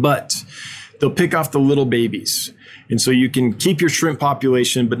 But they'll pick off the little babies. And so you can keep your shrimp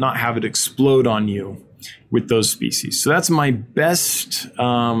population, but not have it explode on you with those species. So that's my best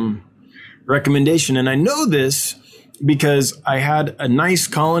recommendation. And I know this because I had a nice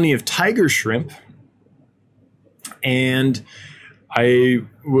colony of tiger shrimp, and I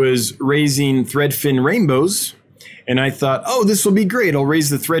was raising threadfin rainbows. And I thought, oh, this will be great. I'll raise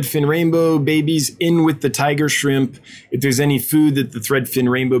the threadfin rainbow babies in with the tiger shrimp. If there's any food that the threadfin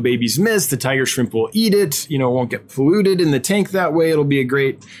rainbow babies miss, the tiger shrimp will eat it. You know, it won't get polluted in the tank that way. It'll be a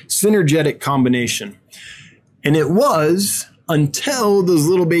great synergetic combination. And it was until those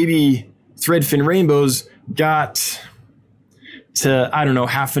little baby threadfin rainbows got to, I don't know,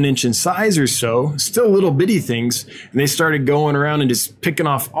 half an inch in size or so, still little bitty things. And they started going around and just picking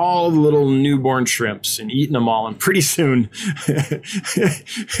off all the little newborn shrimps and eating them all. And pretty soon,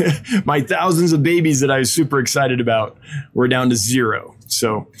 my thousands of babies that I was super excited about were down to zero.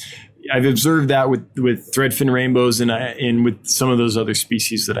 So I've observed that with threadfin rainbows and with some of those other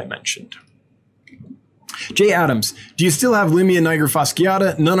species that I mentioned. Jay Adams, do you still have Limia nigra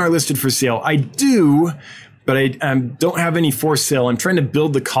fasciata? None are listed for sale. I do, but I don't have any for sale. I'm trying to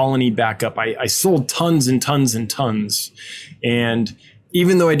build the colony back up. I sold tons and tons and tons. And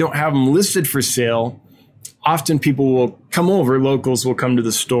even though I don't have them listed for sale, often people will come over, locals will come to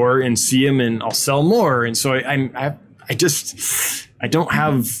the store and see them, and I'll sell more. And so I'm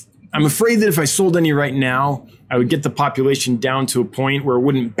afraid that if I sold any right now, I would get the population down to a point where it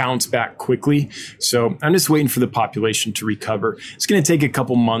wouldn't bounce back quickly. So I'm just waiting for the population to recover. It's going to take a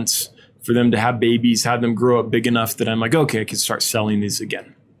couple months for them to have babies, have them grow up big enough that I'm like, okay, I can start selling these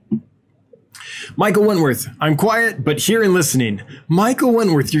again. Michael Wentworth, I'm quiet, but here and listening. Michael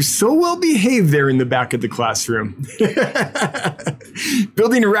Wentworth, you're so well behaved there in the back of the classroom.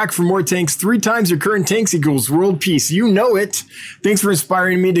 Building a rack for more tanks 3 times your current tanks equals world peace. You know it. Thanks for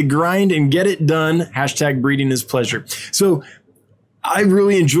inspiring me to grind and get it done. # breeding is pleasure. So I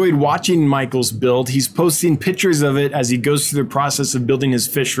really enjoyed watching Michael's build. He's posting pictures of it as he goes through the process of building his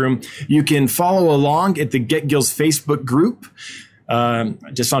fish room. You can follow along at the Get Gills Facebook group.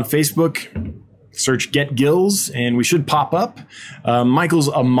 Just on Facebook, search Get Gills and we should pop up. Michael's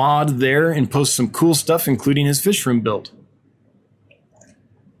a mod there and posts some cool stuff, including his fish room build.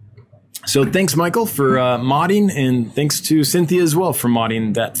 So thanks, Michael, for modding, and thanks to Cynthia as well for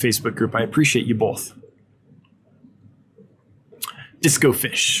modding that Facebook group. I appreciate you both. Disco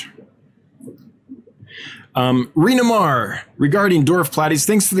Fish. Rena Mar, regarding dwarf platies,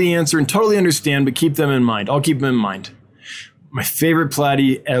 thanks for the answer and totally understand, but keep them in mind. I'll keep them in mind. My favorite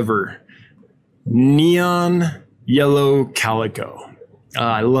platy ever, neon yellow calico.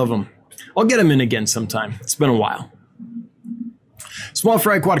 I love them. I'll get them in again sometime. It's been a while. Small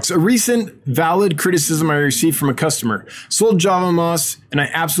Fry Aquatics, a recent valid criticism I received from a customer. Sold Java moss and I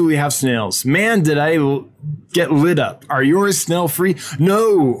absolutely have snails. Man, did I get lit up. Are yours snail free?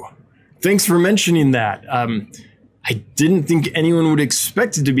 No. Thanks for mentioning that. I didn't think anyone would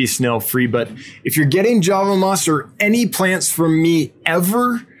expect it to be snail free, but if you're getting Java moss or any plants from me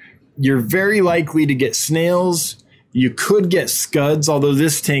ever, you're very likely to get snails. You could get scuds, although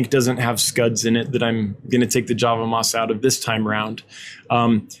this tank doesn't have scuds in it that I'm going to take the Java moss out of this time around.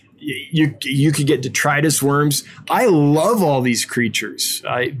 You could get detritus worms. I love all these creatures.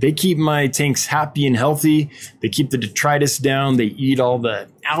 They keep my tanks happy and healthy. They keep the detritus down. They eat all the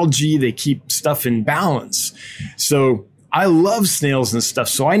algae. They keep stuff in balance. So I love snails and stuff.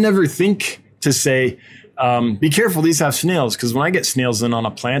 So I never think to say, be careful, these have snails. Because when I get snails in on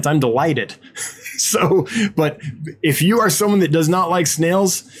a plant, I'm delighted. So, but if you are someone that does not like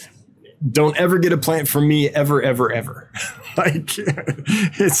snails, don't ever get a plant from me ever, ever, ever. Like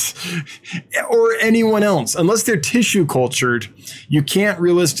or anyone else, unless they're tissue cultured, you can't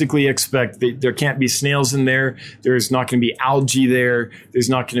realistically expect that there can't be snails in there. There's not going to be algae there. There's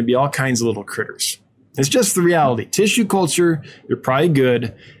not going to be all kinds of little critters. It's just the reality. Tissue culture, you're probably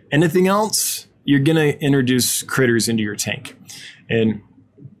good. Anything else, you're going to introduce critters into your tank. And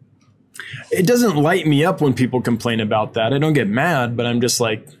it doesn't light me up when people complain about that. I don't get mad, but I'm just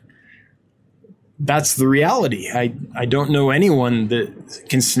like, that's the reality. I don't know anyone that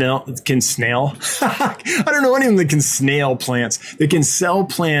can snail. I don't know anyone that can snail plants. They can sell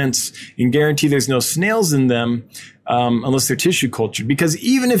plants and guarantee there's no snails in them unless they're tissue cultured. Because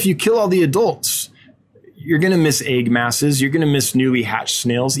even if you kill all the adults, you're going to miss egg masses. You're going to miss newly hatched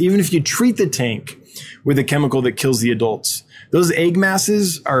snails. Even if you treat the tank with a chemical that kills the adults, those egg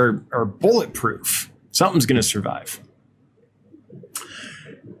masses are bulletproof. Something's going to survive.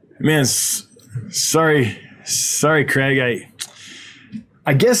 Man, sorry, Craig.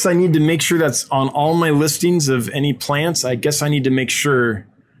 I guess I need to make sure that's on all my listings of any plants. I guess I need to make sure,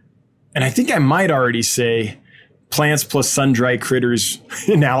 and I think I might already say plants plus sun-dry critters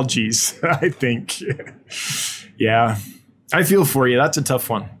and algae. I think. Yeah, I feel for you. That's a tough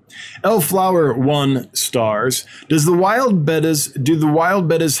one. Elflower 1 stars. Do the wild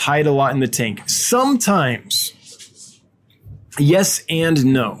bettas hide a lot in the tank? Sometimes. Yes and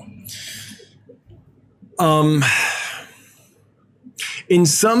no. In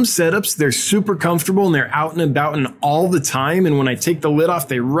some setups, they're super comfortable and they're out and about and all the time. And when I take the lid off,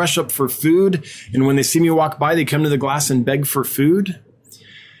 they rush up for food. And when they see me walk by, they come to the glass and beg for food.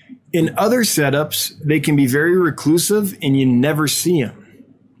 In other setups, they can be very reclusive and you never see them.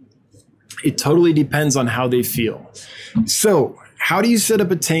 It totally depends on how they feel. So how do you set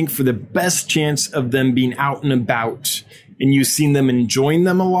up a tank for the best chance of them being out and about and you've seen them enjoying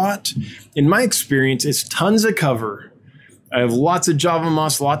them a lot? In my experience, it's tons of cover. I have lots of Java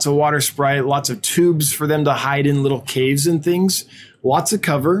moss, lots of water sprite, lots of tubes for them to hide in little caves and things. Lots of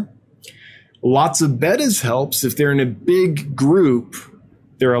cover. Lots of bettas helps. If they're in a big group,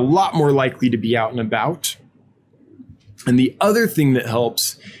 they're a lot more likely to be out and about. And the other thing that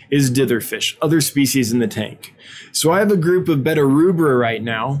helps is ditherfish, other species in the tank. So I have a group of betta rubra right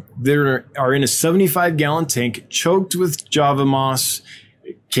now that are in a 75-gallon tank choked with Java moss,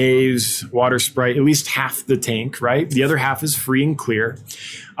 caves, water sprite, at least half the tank, right? The other half is free and clear.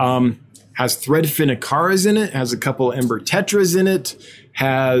 Has thread phennicaras in it, has a couple ember tetras in it,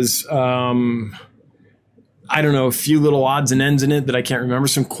 has, I don't know, a few little odds and ends in it that I can't remember,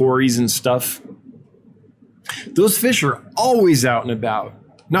 some quarries and stuff. Those fish are always out and about.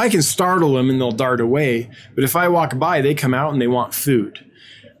 Now I can startle them and they'll dart away, but if I walk by, they come out and they want food.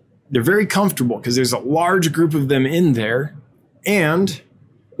 They're very comfortable because there's a large group of them in there, and,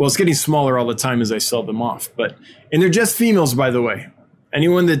 well, it's getting smaller all the time as I sell them off, and they're just females, by the way.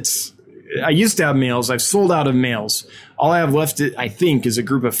 Anyone I used to have males, I've sold out of males. All I have left, I think, is a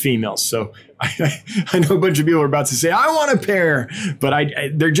group of females. So I know a bunch of people are about to say, I want a pair, but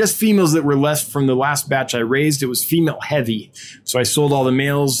they're just females that were left from the last batch I raised. It was female heavy. So I sold all the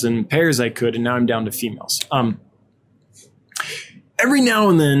males and pairs I could, and now I'm down to females. Every now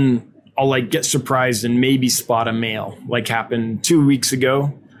and then I'll get surprised and maybe spot a male, like happened 2 weeks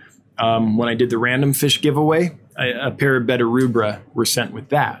ago when I did the random fish giveaway. A pair of betta rubra were sent with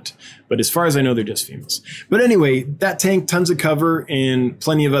that. But as far as I know, they're just females. But anyway, that tank, tons of cover and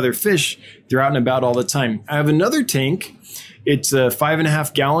plenty of other fish. They're out and about all the time. I have another tank. It's a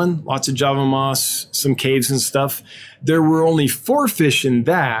 5.5 gallon, lots of Java moss, some caves and stuff. There were only 4 fish in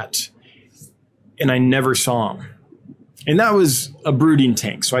that, and I never saw them. And that was a brooding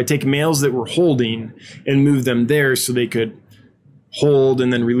tank. So I take males that were holding and move them there so they could hold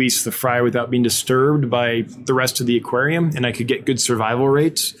and then release the fry without being disturbed by the rest of the aquarium, and I could get good survival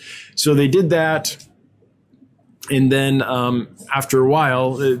rates. So they did that. And then after a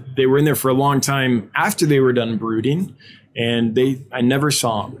while, they were in there for a long time after they were done brooding, and I never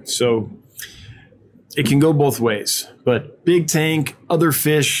saw them. So it can go both ways. But big tank, other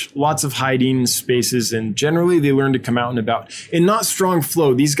fish, lots of hiding spaces, and generally they learn to come out and about. And not strong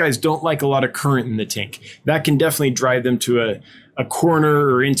flow. These guys don't like a lot of current in the tank. That can definitely drive them to a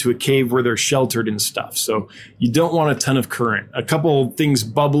corner or into a cave where they're sheltered and stuff. So you don't want a ton of current. A couple things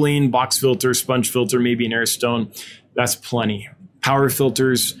bubbling, box filter, sponge filter, maybe an air stone, that's plenty. Power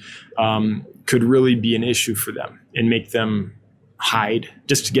filters could really be an issue for them and make them hide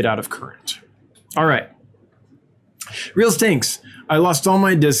just to get out of current. All right. Real stinks. I lost all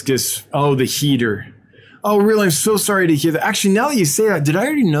my discus. Oh, the heater. Oh, really? I'm so sorry to hear that. Actually, now that you say that, did I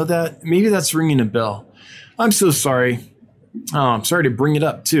already know that? Maybe that's ringing a bell. I'm so sorry. Oh, I'm sorry to bring it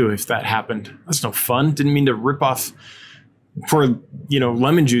up too if that happened. That's no fun. Didn't mean to rip off pour,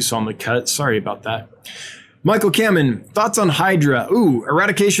 lemon juice on the cut. Sorry about that. Michael Kamen, thoughts on Hydra? Ooh,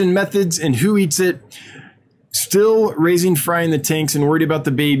 eradication methods and who eats it? Still raising fry in the tanks and worried about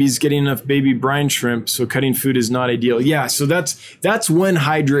the babies getting enough baby brine shrimp, so cutting food is not ideal. Yeah, so that's when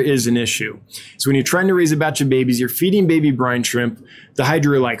Hydra is an issue. So when you're trying to raise a batch of babies, you're feeding baby brine shrimp. The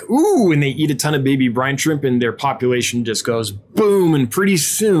Hydra are like, ooh, and they eat a ton of baby brine shrimp and their population just goes boom. And pretty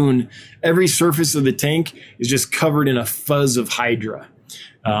soon, every surface of the tank is just covered in a fuzz of Hydra.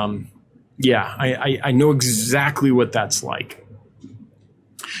 Yeah, I know exactly what that's like.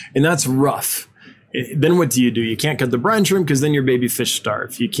 And that's rough. Then what do? You can't cut the brine shrimp because then your baby fish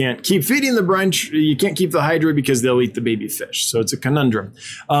starve. You can't keep feeding the brine. You can't keep the Hydra because they'll eat the baby fish. So it's a conundrum.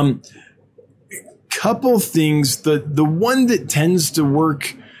 Couple things. The one that tends to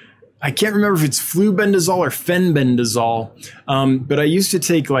work, I can't remember if it's flubendazole or fenbendazole, but I used to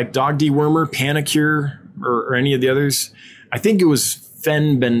take like dog dewormer, Panacure, or any of the others. I think it was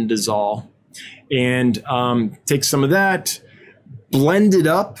fenbendazole, and take some of that, blend it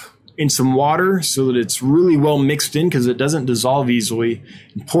up in some water so that it's really well mixed in because it doesn't dissolve easily,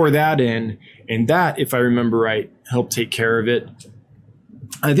 and pour that in. And that, if I remember right, helped take care of it.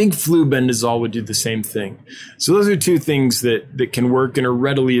 I think flubendazole would do the same thing. So those are two things that can work and are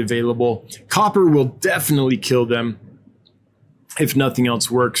readily available. Copper will definitely kill them if nothing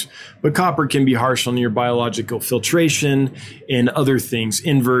else works, but copper can be harsh on your biological filtration and other things,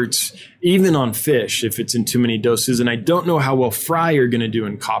 inverts, even on fish if it's in too many doses. And I don't know how well fry are going to do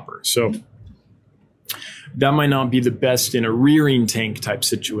in copper. So that might not be the best in a rearing tank type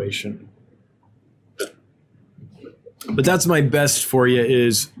situation. But that's my best for you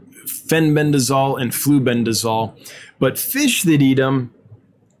is fenbendazole and flubendazole. But fish that eat them,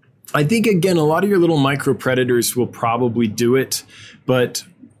 I think, again, a lot of your little micro predators will probably do it. But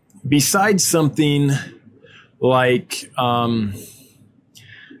besides something like a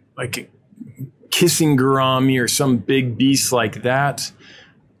kissing gourami or some big beast like that,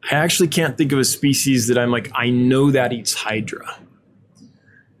 I actually can't think of a species that I'm like, I know that eats Hydra.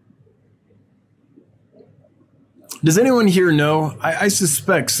 Does anyone here know? I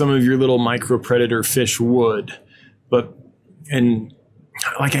suspect some of your little micro predator fish would,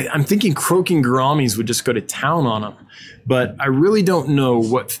 I'm thinking croaking gouramis would just go to town on them, but I really don't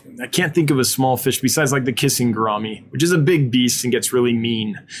know I can't think of a small fish besides like the kissing gourami, which is a big beast and gets really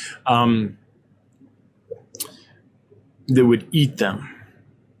mean, that would eat them.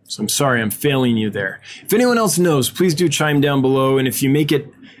 So I'm sorry, I'm failing you there. If anyone else knows, please do chime down below. And if you make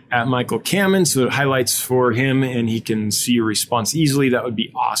it at Michael Kamen, so it highlights for him and he can see your response easily, that would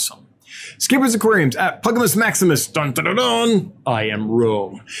be awesome. Skipper's Aquariums at Pugimus Maximus. Dun, dun, dun, dun. I am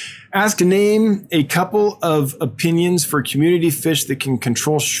Rome. Name a couple of opinions for community fish that can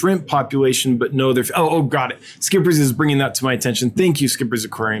control shrimp population, but know their. Oh, got it. Skipper's is bringing that to my attention. Thank you, Skipper's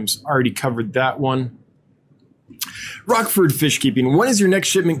Aquariums. Already covered that one. Rockford Fish Keeping. When is your next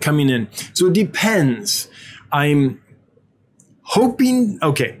shipment coming in? So it depends. I'm hoping.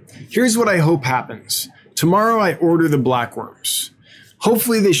 Okay, here's what I hope happens. Tomorrow I order the blackworms.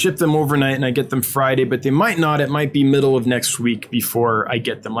 Hopefully they ship them overnight and I get them Friday, but they might not. It might be middle of next week before I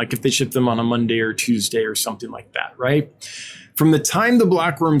get them. Like if they ship them on a Monday or Tuesday or something like that, right? From the time the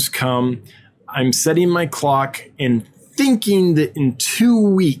blackworms come, I'm setting my clock and thinking that in 2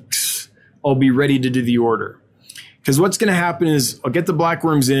 weeks, I'll be ready to do the order. Because what's going to happen is I'll get the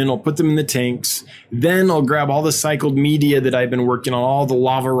blackworms in, I'll put them in the tanks, then I'll grab all the cycled media that I've been working on, all the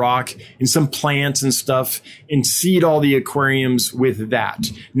lava rock and some plants and stuff, and seed all the aquariums with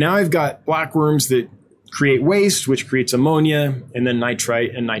that. Now I've got blackworms that create waste, which creates ammonia and then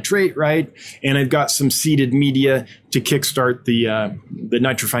nitrite and nitrate, right? And I've got some seeded media to kickstart the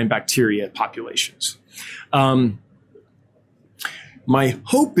nitrifying bacteria populations. My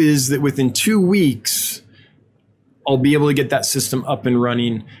hope is that within 2 weeks, I'll be able to get that system up and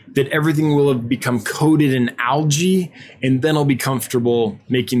running, that everything will have become coated in algae, and then I'll be comfortable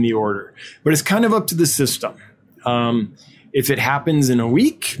making the order. But it's kind of up to the system. If it happens in a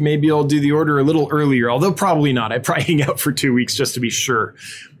week, maybe I'll do the order a little earlier, although probably not. I probably hang out for 2 weeks just to be sure.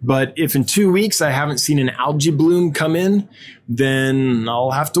 But if in 2 weeks I haven't seen an algae bloom come in, then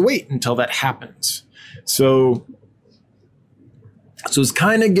I'll have to wait until that happens. So it's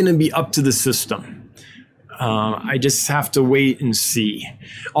kind of going to be up to the system. I just have to wait and see.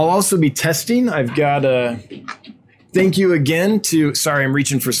 I'll also be testing. I've got thank you again sorry, I'm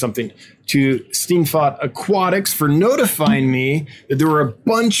reaching for something, to Steenfot Aquatics for notifying me that there were a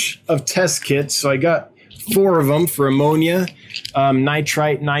bunch of test kits. So I got 4 of them for ammonia,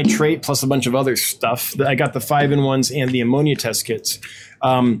 nitrate, plus a bunch of other stuff. I got the 5-in-1s and the ammonia test kits.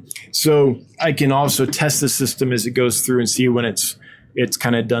 So I can also test the system as it goes through and see when it's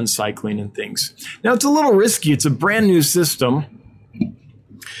kind of done cycling and things. Now, it's a little risky. It's a brand new system.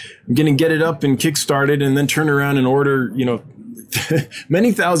 I'm going to get it up and kickstarted and then turn around and order,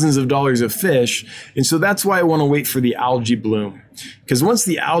 many thousands of dollars of fish. And so that's why I want to wait for the algae bloom. Because once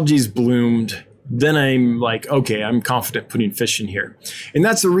the algae's bloomed, then I'm like, okay, I'm confident putting fish in here. And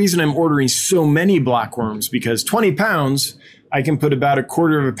that's the reason I'm ordering so many blackworms, because 20 pounds, I can put about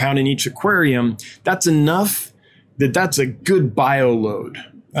 1/4 of a pound in each aquarium. That's enough that's a good bio load.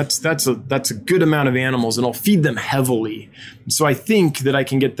 That's a good amount of animals, and I'll feed them heavily. So I think that I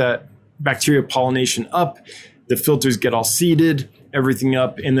can get that bacteria pollination up. The filters get all seeded, everything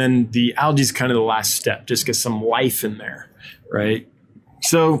up, and then the algae is kind of the last step. Just get some life in there, right?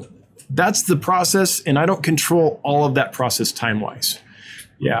 So that's the process, and I don't control all of that process time-wise.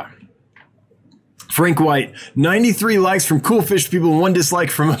 Yeah. Frank White, 93 likes from Cool Fish people and 1 dislike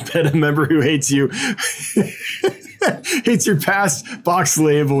from a PETA member who hates you. Hates your past box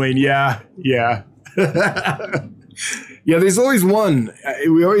labeling. Yeah. Yeah, there's always one.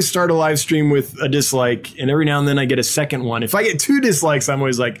 We always start a live stream with a dislike, and every now and then I get a second one. If I get 2 dislikes, I'm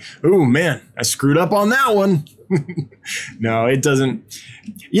always like, oh man, I screwed up on that one. No, it doesn't.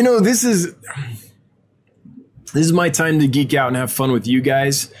 This is my time to geek out and have fun with you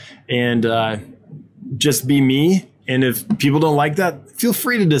guys and just be me. And if people don't like that, feel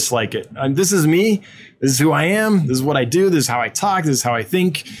free to dislike it. This is me. This is who I am. This is what I do. This is how I talk. This is how I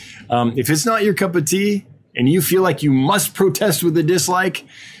think. If it's not your cup of tea and you feel like you must protest with a dislike,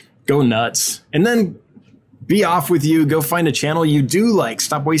 go nuts. And then be off with you. Go find a channel you do like.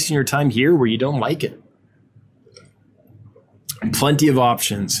 Stop wasting your time here where you don't like it. Plenty of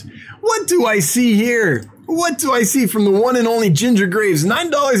options. What do I see here? What do I see from the one and only Ginger Graves?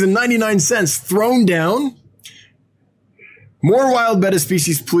 $9.99 thrown down. More wild betta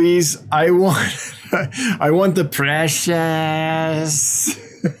species, please. I want the precious.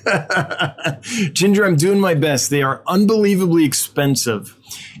 Ginger, I'm doing my best. They are unbelievably expensive.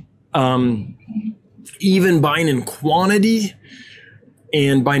 Even buying in quantity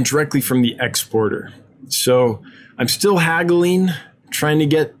and buying directly from the exporter. So I'm still haggling, trying to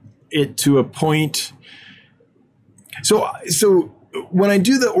get it to a point. So when I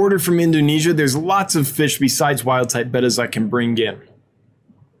do the order from Indonesia, there's lots of fish besides wild type bettas I can bring in.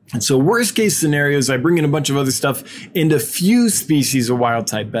 And so worst case scenarios, I bring in a bunch of other stuff and a few species of wild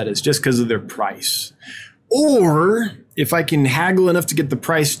type bettas just because of their price. Or if I can haggle enough to get the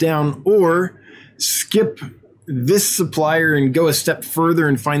price down, or skip this supplier and go a step further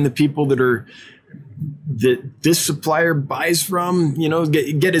and find the people that this supplier buys from,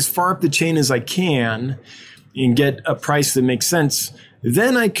 get as far up the chain as I can and get a price that makes sense,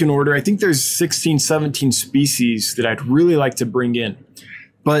 then I can order. I think there's 16, 17 species that I'd really like to bring in.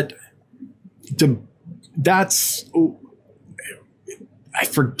 But I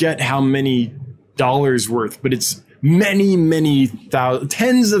forget how many dollars worth, but it's many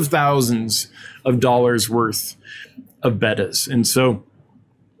tens of thousands of dollars worth of bettas. And so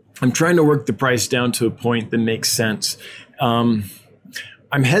I'm trying to work the price down to a point that makes sense. I'm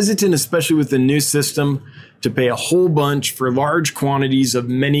hesitant, especially with the new system, to pay a whole bunch for large quantities of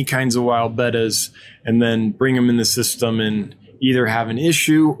many kinds of wild bettas and then bring them in the system and either have an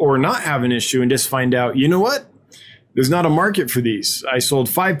issue or not have an issue and just find out, you know what? There's not a market for these. I sold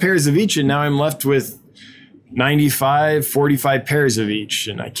 5 pairs of each and now I'm left with 45 pairs of each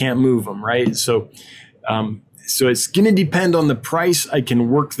and I can't move them, right? So it's going to depend on the price I can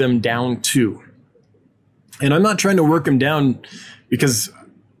work them down to. And I'm not trying to work them down because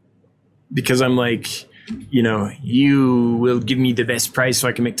I'm like, you will give me the best price so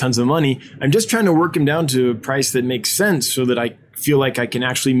I can make tons of money. I'm just trying to work them down to a price that makes sense so that I feel like I can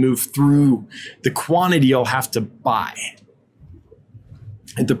actually move through the quantity I'll have to buy.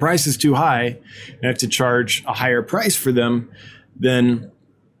 If the price is too high and I have to charge a higher price for them, then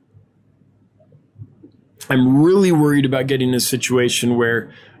I'm really worried about getting in a situation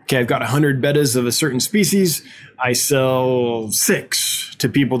where, okay, I've got 100 bettas of a certain species. I sell 6 to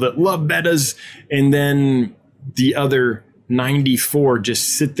people that love bettas, and then the other 94 just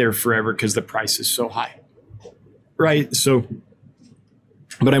sit there forever because the price is so high, right? So,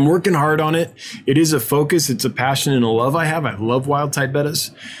 but I'm working hard on it. It is a focus. It's a passion and a love I have. I love wild type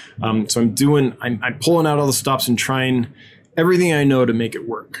bettas. So I'm pulling out all the stops and trying everything I know to make it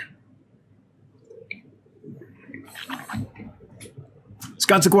work.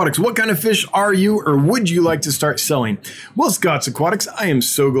 Scott's Aquatics, what kind of fish are you or would you like to start selling? Well, Scott's Aquatics, I am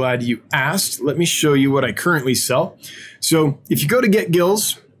so glad you asked. Let me show you what I currently sell. So if you go to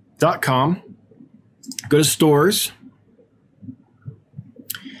getgills.com, go to stores.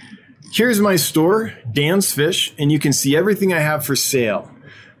 Here's my store, Dan's Fish, and you can see everything I have for sale.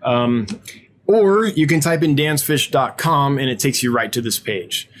 Or you can type in dansfish.com and it takes you right to this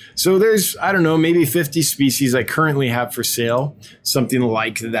page. So there's, I don't know, maybe 50 species I currently have for sale, something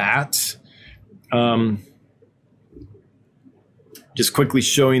like that. Just quickly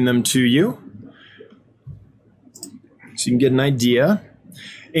showing them to you so you can get an idea.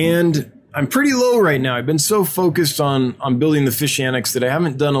 And I'm pretty low right now. I've been so focused on building the fish annex that I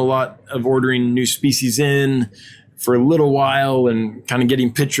haven't done a lot of ordering new species in for a little while and kind of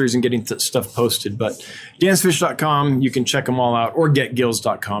getting pictures and getting stuff posted. But dansfish.com, you can check them all out, or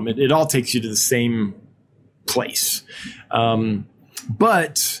getgills.com. It all takes you to the same place.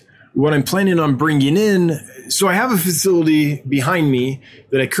 But what I'm planning on bringing in, so I have a facility behind me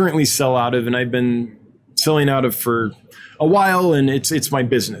that I currently sell out of, and I've been selling out of for a while, and it's my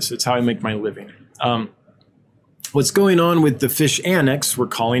business. It's how I make my living. What's going on with the fish annex, we're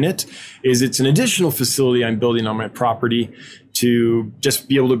calling it, is it's an additional facility I'm building on my property to just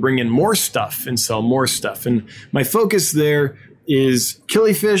be able to bring in more stuff and sell more stuff. And my focus there is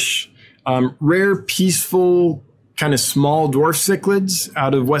killifish, rare, peaceful, kind of small dwarf cichlids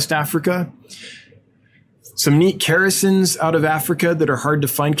out of West Africa, some neat characins out of Africa that are hard to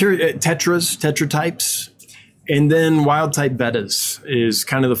find, tetra types. And then wild type bettas is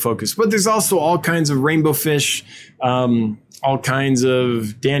kind of the focus. But there's also all kinds of rainbow fish, all kinds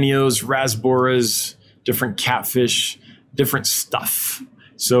of danios, rasboras, different catfish, different stuff.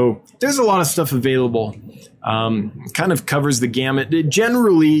 So there's a lot of stuff available. Kind of covers the gamut.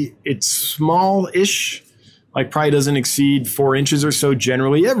 Generally, it's small-ish, like probably doesn't exceed 4 inches or so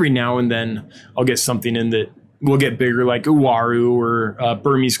generally. Every now and then I'll get something in that will get bigger, like uwaru or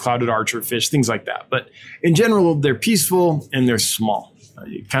Burmese clouded archer fish, things like that. But in general, they're peaceful and they're small.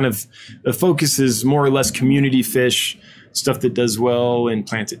 Kind of the focus is more or less community fish, stuff that does well in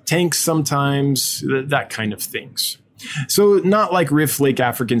planted tanks sometimes, that kind of things. So not like Rift Lake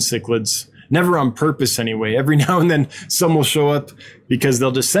African cichlids, never on purpose anyway. Every now and then some will show up because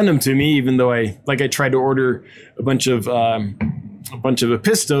they'll just send them to me, even though I tried to order a bunch of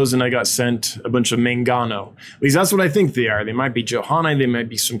Apistos and I got sent a bunch of Mangano. At least that's what I think they are. They might be Johanni, they might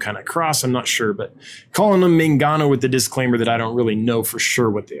be some kind of cross, I'm not sure, but calling them Mangano with the disclaimer that I don't really know for sure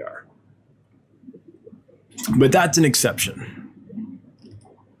what they are. But that's an exception.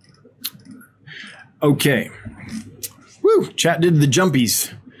 Okay. Woo, chat did the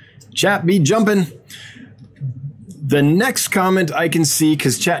jumpies. Chat be jumping. The next comment I can see,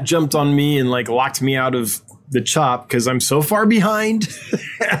 because chat jumped on me and like locked me out of the chop because I'm so far behind,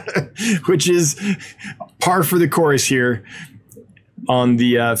 which is par for the course here on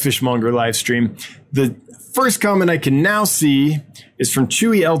the Fishmonger live stream. The first comment I can now see is from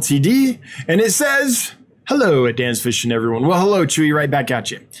Chewy LTD, and it says, "Hello at Dan's Fishing, everyone." Well, hello, Chewy, right back at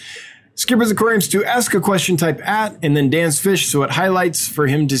you. Skipper's Aquariums, to ask a question, type at and then Dan's Fish so it highlights for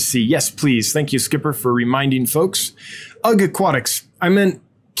him to see. Yes, please. Thank you, Skipper, for reminding folks. Ugg Aquatics. I meant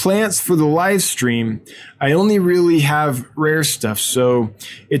plants for the live stream. I only really have rare stuff, so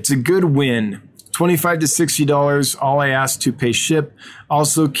it's a good win. $25 to $60, all I ask to pay ship.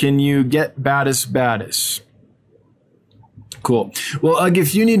 Also, can you get Battis? Cool. Well, Ugg,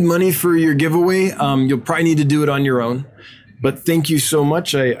 if you need money for your giveaway, you'll probably need to do it on your own. But thank you so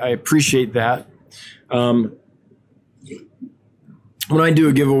much. I appreciate that. When I do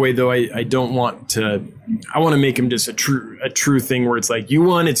a giveaway, though, I don't want to. I want to make them just a true thing where it's like, you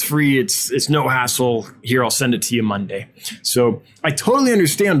won, it's free, it's no hassle. Here, I'll send it to you Monday. So I totally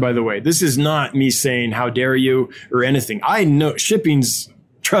understand. By the way, this is not me saying how dare you or anything. I know shipping's.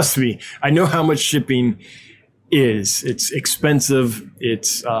 Trust me, I know how much shipping is. It's expensive.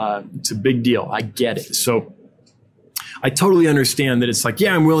 It's a big deal. I get it. So I totally understand that it's like,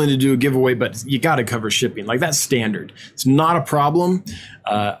 yeah, I'm willing to do a giveaway, but you got to cover shipping. Like, that's standard. It's not a problem.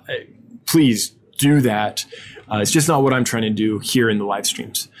 Please do that. It's just not what I'm trying to do here in the live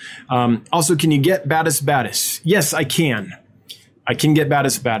streams. Also, can you get Battis? Yes, I can. I can get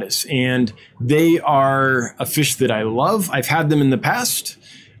Battis. And they are a fish that I love. I've had them in the past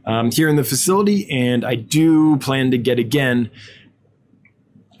here in the facility, and I do plan to get again.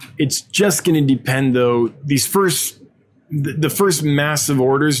 It's just going to depend, though. The first massive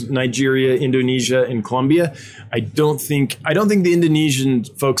orders, Nigeria, Indonesia, and Colombia, I don't think the Indonesian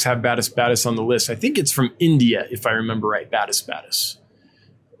folks have Battis on the list. I think it's from India, if I remember right, Battis.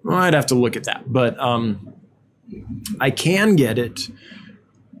 Well, I'd have to look at that. But I can get it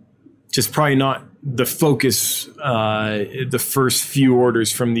just probably not the focus, the first few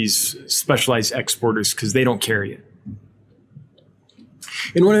orders from these specialized exporters, because they don't carry it.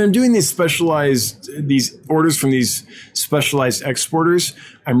 And when I'm doing these orders from these specialized exporters,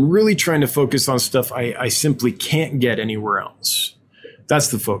 I'm really trying to focus on stuff I simply can't get anywhere else. That's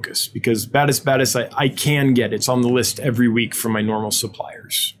the focus, because Batis I can get. It's on the list every week from my normal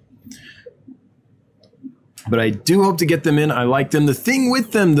suppliers. But I do hope to get them in. I like them. The thing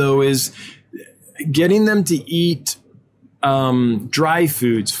with them, though, is getting them to eat dry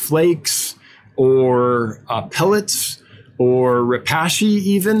foods, flakes or pellets or Repashy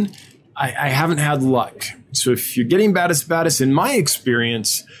even. I haven't had luck. So if you're getting Batis, in my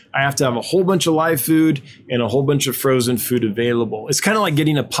experience, I have to have a whole bunch of live food and a whole bunch of frozen food available. It's kind of like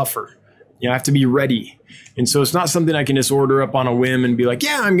getting a puffer. I have to be ready. And so it's not something I can just order up on a whim and be like,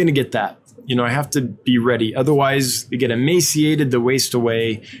 yeah, I'm going to get that. I have to be ready. Otherwise, they get emaciated, they waste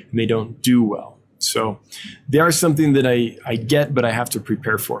away, and they don't do well. So they are something that I get, but I have to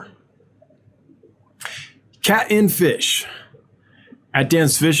prepare for. Cat and Fish. At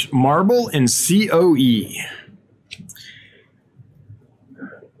Dan's Fish, Marble and COE.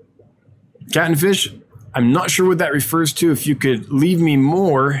 Cat and Fish, I'm not sure what that refers to. If you could leave me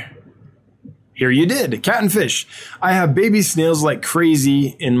more. Here you did. Cat and Fish. I have baby snails like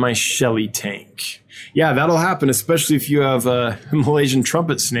crazy in my Shelly tank. Yeah, that'll happen, especially if you have Malaysian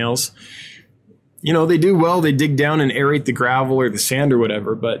trumpet snails. They do well. They dig down and aerate the gravel or the sand or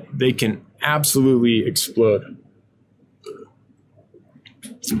whatever, but they can absolutely explode.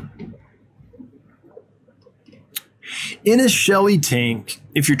 In a Shelly tank,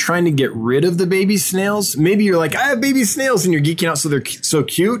 if you're trying to get rid of the baby snails, maybe you're like, I have baby snails, and you're geeking out so they're so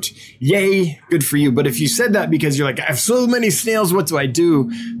cute. Yay, good for you. But if you said that because you're like, I have so many snails, what do I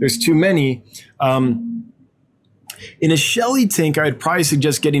do? There's too many. In a Shelly tank, I'd probably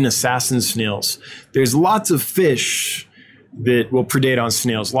suggest getting assassin snails. There's lots of fish that will predate on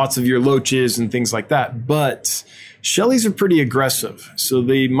snails, lots of your loaches and things like that. But Shellies are pretty aggressive, so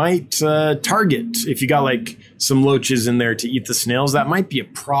they might target. If you got like some loaches in there to eat the snails, that might be a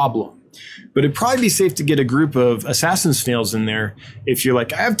problem. But it'd probably be safe to get a group of assassin snails in there. If you're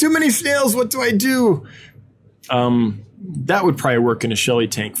like, I have too many snails, what do I do? That would probably work in a Shelly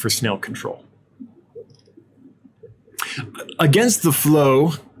tank for snail control. Against the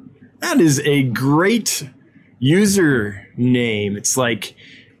Flow, that is a great user name. It's like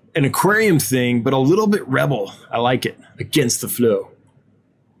an aquarium thing, but a little bit rebel. I like it. Against the Flow.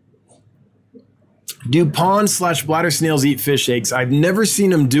 Do pond/bladder snails eat fish eggs? I've never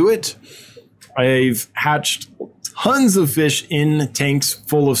seen them do it. I've hatched tons of fish in tanks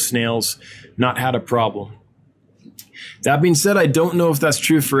full of snails, not had a problem. That being said, I don't know if that's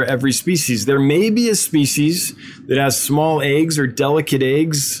true for every species. There may be a species that has small eggs or delicate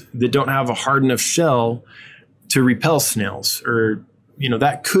eggs that don't have a hard enough shell to repel snails, or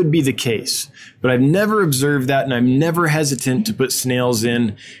that could be the case. But I've never observed that, and I'm never hesitant to put snails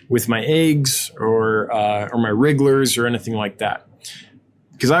in with my eggs or my wrigglers or anything like that.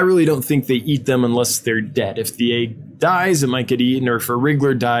 Because I really don't think they eat them unless they're dead. If the egg dies, it might get eaten, or if a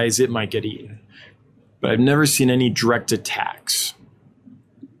wriggler dies, it might get eaten. But I've never seen any direct attacks.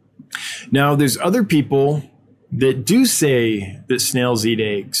 Now, there's other people that do say that snails eat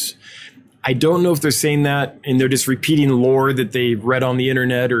eggs. I don't know if they're saying that and they're just repeating lore that they read on the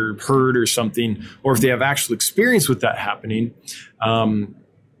internet or heard or something, or if they have actual experience with that happening. And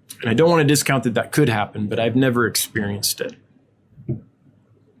I don't want to discount that could happen, but I've never experienced it.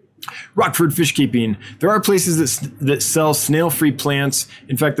 Rockford Fish Keeping. There are places that sell snail-free plants.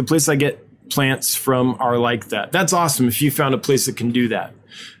 In fact, the place I get plants from are like that. That's awesome if you found a place that can do that.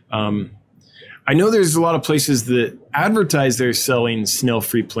 I know there's a lot of places that advertise they're selling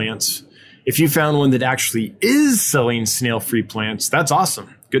snail-free plants. If you found one that actually is selling snail-free plants, that's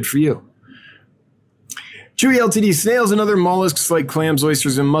awesome. Good for you. Chewy LTD. Snails and other mollusks like clams,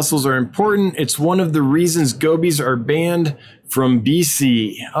 oysters, and mussels are important. It's one of the reasons gobies are banned from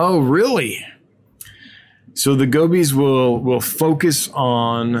BC. Oh, really? So the gobies will focus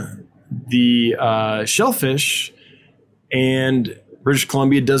on the shellfish, and British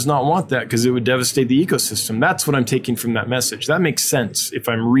Columbia does not want that because it would devastate the ecosystem. That's what I'm taking from that message. That makes sense if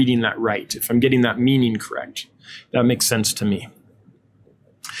I'm reading that right, if I'm getting that meaning correct. That makes sense to me.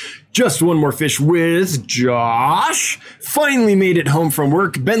 Just one more fish with Josh. Finally made it home from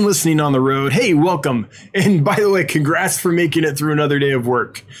work. Been listening on the road. Hey, welcome. And by the way, congrats for making it through another day of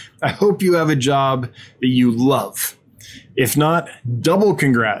work. I hope you have a job that you love. If not, double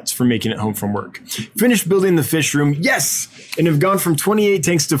congrats for making it home from work. Finished building the fish room. Yes. And have gone from 28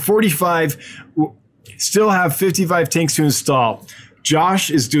 tanks to 45. Still have 55 tanks to install. Josh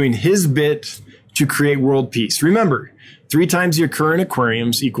is doing his bit to create world peace. Remember, 3 times your current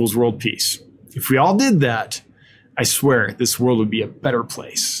aquariums equals world peace. If we all did that, I swear this world would be a better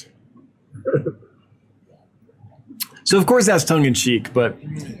place. So of course that's tongue in cheek, but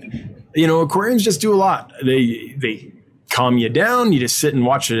aquariums just do a lot. They calm you down. You just sit and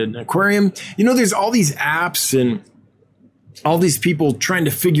watch an aquarium. There's all these apps and all these people trying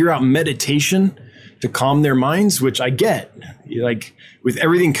to figure out meditation to calm their minds, which I get. Like with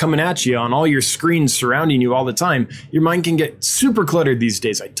everything coming at you on all your screens surrounding you all the time, your mind can get super cluttered these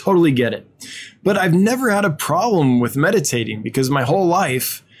days. I totally get it. But I've never had a problem with meditating because my whole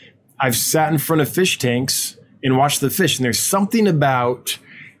life I've sat in front of fish tanks and watched the fish. And there's something about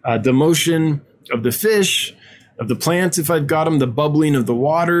the motion of the fish, of the plants if I've got them, the bubbling of the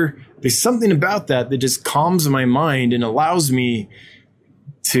water. There's something about that just calms my mind and allows me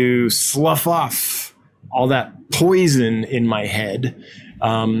to slough off all that poison in my head.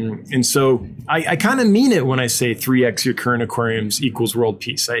 And so I kind of mean it when I say 3x your current aquariums equals world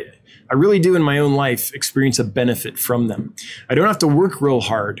peace. I really do in my own life experience a benefit from them. I don't have to work real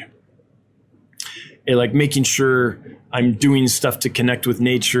hard at like making sure I'm doing stuff to connect with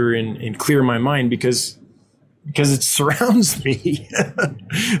nature and clear my mind because it surrounds me.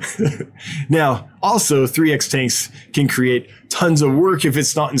 Now, also 3X tanks can create tons of work if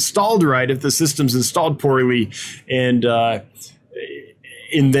it's not installed right, if the system's installed poorly, and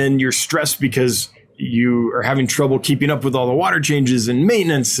then you're stressed because you are having trouble keeping up with all the water changes and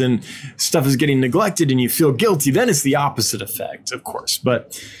maintenance and stuff is getting neglected and you feel guilty. Then it's the opposite effect, of course.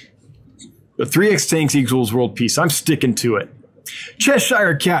 But the 3X tanks equals world peace. I'm sticking to it.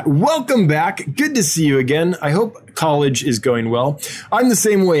 Cheshire Cat, welcome back. Good to see you again. I hope college is going well. I'm the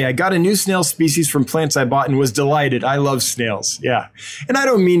same way. I got a new snail species from plants I bought and was delighted. I love snails. Yeah. And I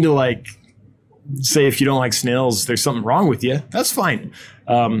don't mean to say if you don't like snails, there's something wrong with you. That's fine.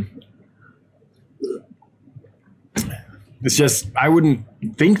 It's just, I wouldn't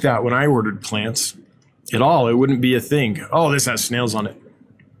think that when I ordered plants at all. It wouldn't be a thing. Oh, this has snails on it.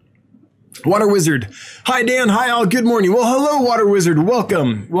 Water Wizard. Hi, Dan. Hi, all. Good morning. Well, hello, Water Wizard.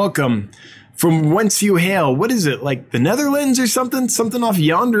 Welcome. Welcome. From whence you hail. What is it? Like the Netherlands or something? Something off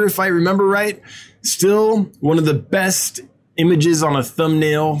yonder, if I remember right. Still one of the best images on a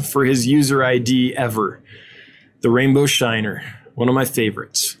thumbnail for his user ID ever. The Rainbow Shiner. One of my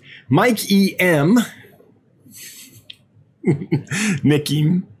favorites. Mike E.M.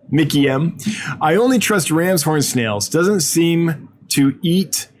 Mickey M. I only trust ram's horn snails. Doesn't seem to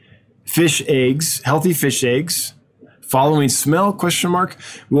eat fish eggs, healthy fish eggs. Following smell, ?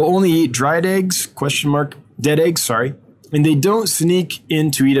 Will only eat dried eggs, ? Dead eggs, sorry. And they don't sneak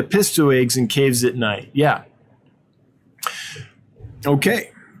in to eat apisto eggs in caves at night. Yeah.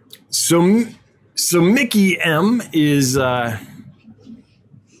 Okay. So Mickey M is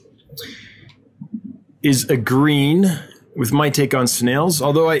agreeing with my take on snails,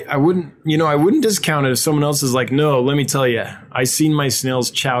 although I wouldn't discount it if someone else is like, no, let me tell you, I seen my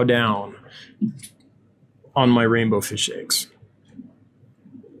snails chow down on my rainbow fish eggs.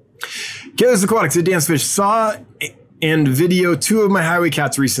 Chaos Aquatics at Dance Fish saw and video 2 of my highway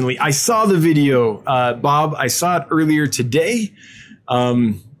cats recently. I saw the video, Bob. I saw it earlier today.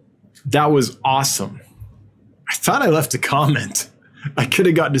 That was awesome. I thought I left a comment. I could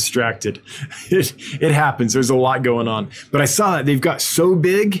have got distracted. It happens. There's a lot going on. But I saw that they've got so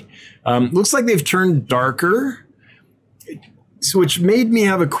big. Looks like they've turned darker, which made me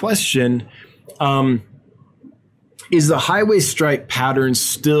have a question. Is the highway stripe pattern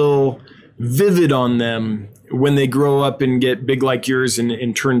still vivid on them when they grow up and get big like yours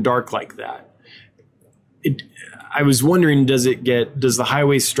and turn dark like that? I was wondering, does the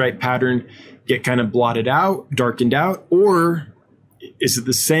highway stripe pattern get kind of blotted out, darkened out, or is it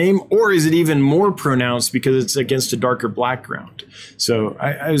the same, or is it even more pronounced because it's against a darker background? So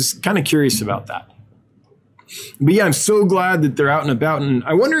I was kind of curious about that. But yeah, I'm so glad that they're out and about. And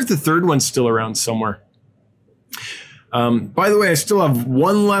I wonder if the third one's still around somewhere. By the way, I still have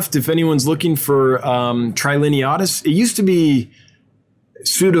one left if anyone's looking for Trilineatus. It used to be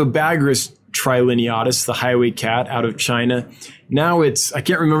Pseudobagris Trilineatus, the highway cat out of China. Now I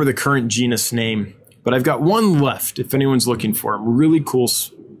can't remember the current genus name. But I've got one left if anyone's looking for them. Really cool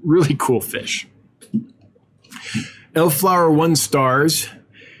fish. Elflower 1 stars.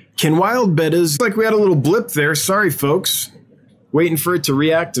 Can wild bettas, like we had a little blip there. Sorry, folks. Waiting for it to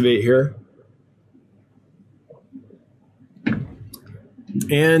reactivate here.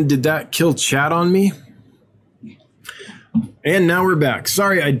 And did that kill chat on me? And now we're back.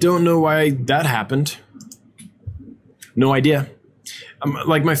 Sorry, I don't know why that happened. No idea.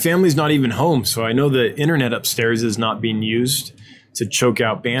 My family's not even home, so I know the internet upstairs is not being used. to choke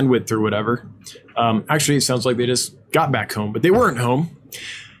out bandwidth or whatever. Actually, it sounds like they just got back home, but they weren't home.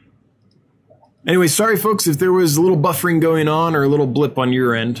 Anyway, sorry, folks, if there was a little buffering going on or a little blip on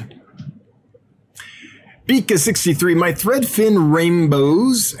your end. Bika63, my threadfin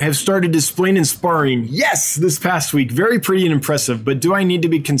rainbows have started displaying and sparring. Yes, this past week. Very pretty and impressive. But do I need to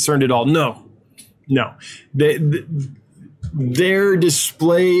be concerned at all? No. Their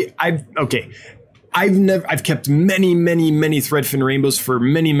display, I've kept many threadfin rainbows for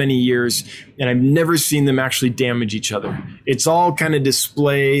many years, and I've never seen them actually damage each other. It's all kind of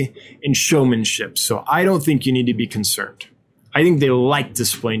display and showmanship. So I don't think you need to be concerned. I think they like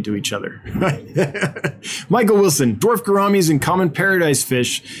displaying to each other. Michael Wilson, dwarf gouramis and common paradise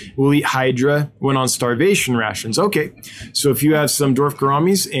fish will eat hydra when on starvation rations. Okay, so if you have some dwarf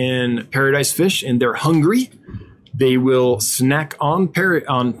gouramis and paradise fish and they're hungry, they will snack on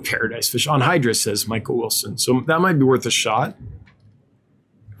paradise fish, on hydra, says Michael Wilson. So that might be worth a shot.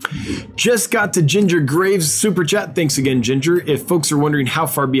 Just got to Ginger Graves super chat. Thanks again, Ginger. If folks are wondering how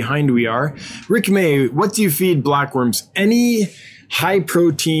far behind we are, Rick May, what do you feed blackworms? Any high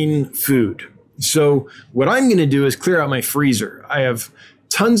protein food. So what I'm going to do is clear out my freezer. I have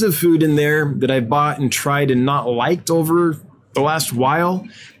tons of food in there that I bought and tried and not liked over the last while.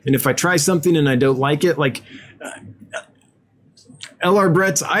 And if I try something and I don't like it, like LR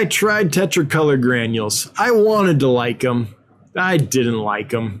Bretts, I tried Tetracolor granules. I wanted to like them. I didn't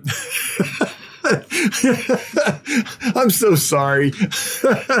like them. I'm so sorry.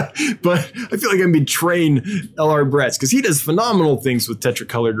 But I feel like I'm betraying LR Bretts because he does phenomenal things with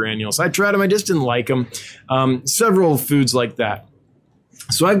Tetracolor granules. I tried them. I just didn't like them. Several foods like that.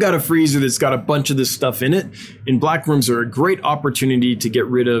 So I've got a freezer that's got a bunch of this stuff in it, and blackworms are a great opportunity to get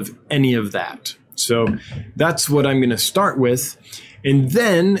rid of any of that. So that's what I'm going to start with. And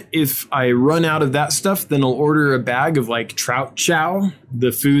then if I run out of that stuff, then I'll order a bag of like trout chow,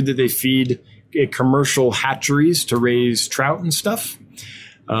 the food that they feed at commercial hatcheries to raise trout and stuff.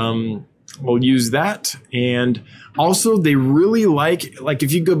 We'll use that. And also they really like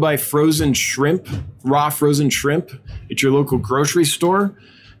if you go buy frozen shrimp, raw frozen shrimp at your local grocery store,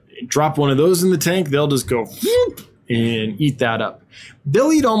 drop one of those in the tank, they'll just go whoop, and eat that up.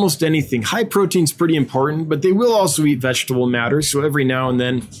 They'll eat almost anything. High protein's pretty important, but they will also eat vegetable matter. So every now and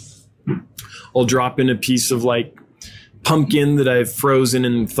then I'll drop in a piece of like pumpkin that I've frozen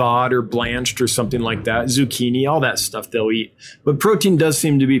and thawed or blanched or something like that. Zucchini, all that stuff they'll eat. But protein does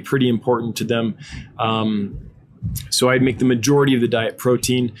seem to be pretty important to them. So I'd make the majority of the diet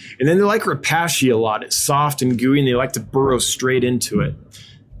protein. And then they like Repashy a lot. It's soft and gooey and they like to burrow straight into it.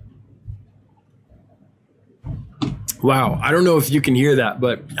 Wow, I don't know if you can hear that,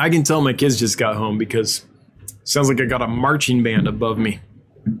 but I can tell my kids just got home because it sounds like I got a marching band above me.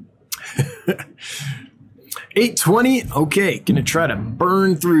 8:20, okay, gonna try to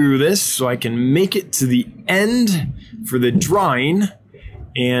burn through this so I can make it to the end for the drawing,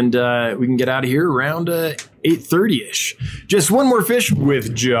 and we can get out of here around 8:30-ish. Just one more fish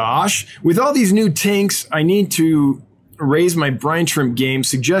with Josh. With all these new tanks, I need to raise my brine shrimp game.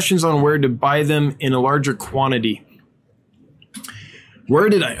 Suggestions on where to buy them in a larger quantity. Where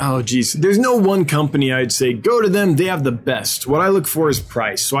did I? Oh, geez. There's no one company I'd say go to them. They have the best. What I look for is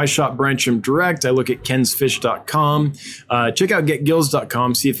price. So I shop brine shrimp direct. I look at kensfish.com. Check out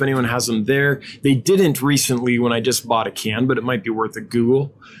getgills.com. See if anyone has them there. They didn't recently when I just bought a can, but it might be worth a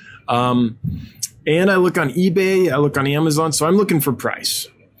Google. And I look on eBay. I look on Amazon. So I'm looking for price.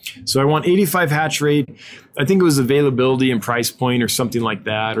 So I want 85 hatch rate. I think it was availability and price point or something like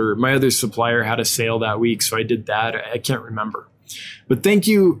that. Or my other supplier had a sale that week, so I did that. I can't remember. But thank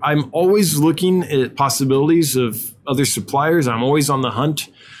you. I'm always looking at possibilities of other suppliers. I'm always on the hunt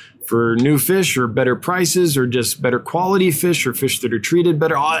for new fish or better prices or just better quality fish or fish that are treated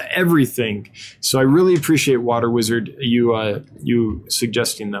better, everything. So I really appreciate Water Wizard, you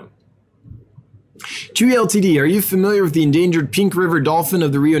suggesting them. Chewy LTD, are you familiar with the endangered pink river dolphin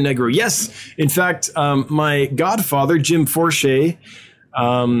of the Rio Negro? Yes. In fact, my godfather, Jim Forshey,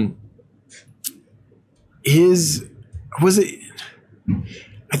 I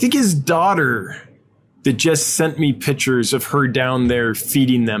think his daughter that just sent me pictures of her down there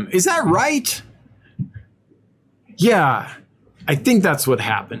feeding them. Is that right? Yeah, I think that's what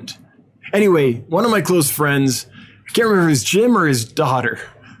happened. Anyway, one of my close friends, I can't remember if it was Jim or his daughter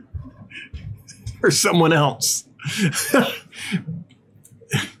or someone else.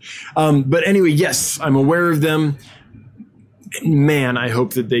 But anyway, yes, I'm aware of them. Man, I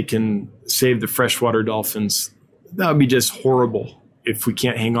hope that they can save the freshwater dolphins. That would be just horrible if we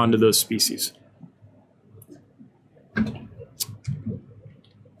can't hang on to those species.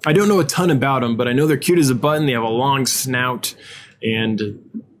 I don't know a ton about them, but I know they're cute as a button. They have a long snout.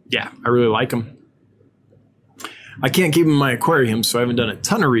 And yeah, I really like them. I can't keep them in my aquarium, so I haven't done a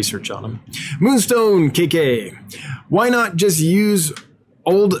ton of research on them. Moonstone KK. Why not just use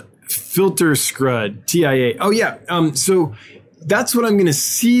old filter scrud, TIA? Oh, yeah. So that's what I'm going to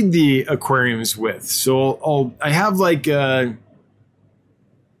seed the aquariums with. So I have like a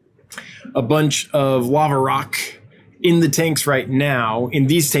bunch of lava rock in the tanks right now, in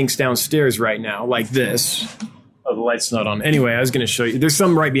these tanks downstairs right now, like this. Oh, the light's not on. Anyway, I was going to show you. There's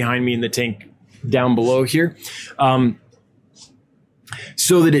some right behind me in the tank down below here.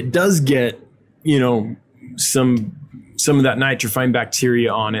 So that it does get, some of that nitrifying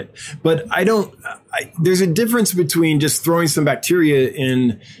bacteria on it. But there's a difference between just throwing some bacteria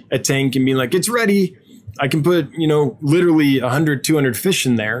in a tank and being like, it's ready. I can put, literally 100, 200 fish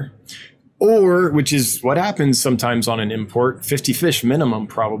in there. Or, which is what happens sometimes on an import, 50 fish minimum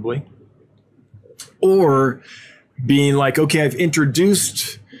probably. Or being like, okay, I've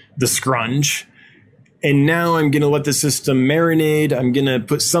introduced the scrunge, and now I'm going to let the system marinate. I'm going to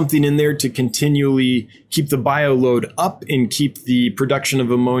put something in there to continually keep the bio load up and keep the production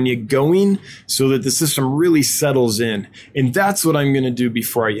of ammonia going so that the system really settles in. And that's what I'm going to do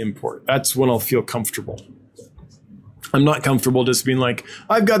before I import. That's when I'll feel comfortable. I'm not comfortable just being like,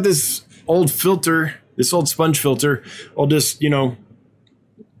 I've got this old filter, this old sponge filter. I'll just,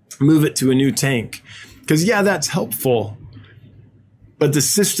 move it to a new tank. Because, yeah, that's helpful. But the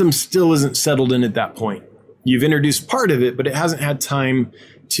system still isn't settled in at that point. You've introduced part of it, but it hasn't had time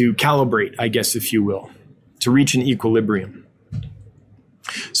to calibrate, I guess, if you will, to reach an equilibrium.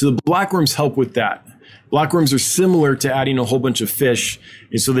 So the blackworms help with that. Blackworms are similar to adding a whole bunch of fish,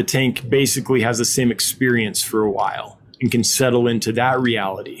 and so the tank basically has the same experience for a while and can settle into that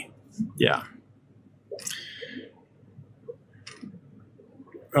reality. Yeah.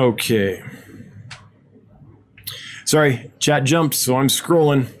 Okay. Sorry, chat jumped, so I'm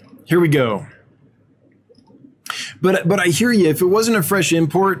scrolling. Here we go. But I hear you. If it wasn't a fresh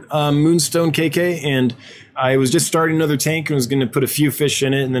import, Moonstone KK, and I was just starting another tank and was going to put a few fish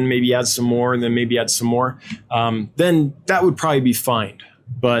in it and then maybe add some more and then maybe add some more, then that would probably be fine.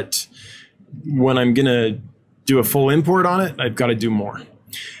 But when I'm going to do a full import on it, I've got to do more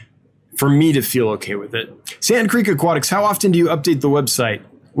for me to feel okay with it. Sand Creek Aquatics, how often do you update the website?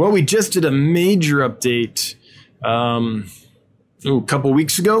 Well, we just did a major update a couple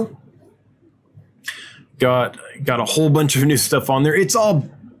weeks ago. Got a whole bunch of new stuff on there. It's all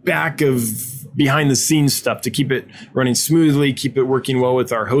behind the scenes stuff to keep it running smoothly, keep it working well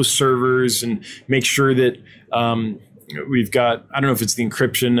with our host servers, and make sure that we've got, I don't know if it's the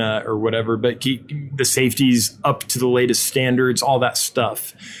encryption or whatever, but keep the safeties up to the latest standards, all that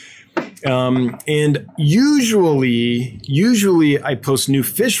stuff. And usually I post new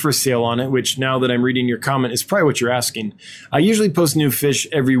fish for sale on it, which now that I'm reading your comment is probably what you're asking. I usually post new fish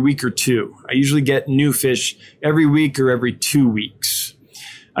every week or two. I usually get new fish every week or every 2 weeks.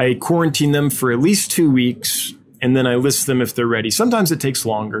 I quarantine them for at least 2 weeks, and then I list them if they're ready. Sometimes it takes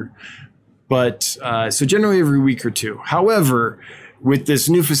longer, but so generally every week or two. However, with this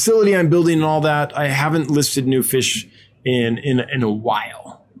new facility I'm building and all that, I haven't listed new fish in a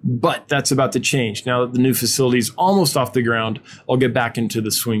while. But that's about to change. Now that the new facility is almost off the ground, I'll get back into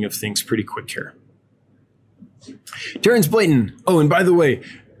the swing of things pretty quick here. Terrence Blayton. Oh, and by the way,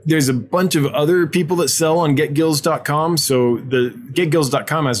 there's a bunch of other people that sell on getgills.com. So the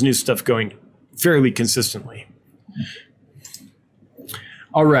getgills.com has new stuff going fairly consistently.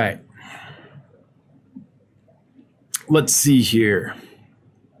 All right. Let's see here.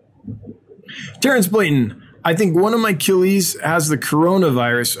 Terrence Blayton. I think one of my killies has the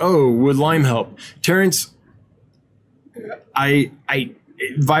coronavirus. Oh, would Lyme help? Terrence,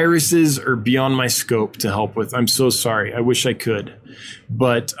 viruses are beyond my scope to help with. I'm so sorry. I wish I could,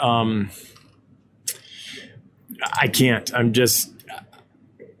 but I can't. I'm just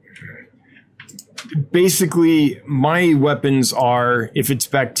basically my weapons are, if it's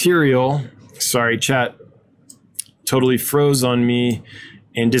bacterial, sorry, chat totally froze on me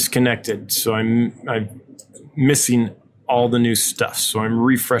and disconnected. So I'm missing all the new stuff. So I'm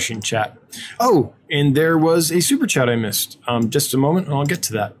refreshing chat. Oh, and there was a super chat I missed. Just a moment and I'll get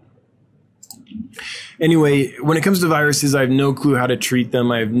to that. Anyway, when it comes to viruses, I have no clue how to treat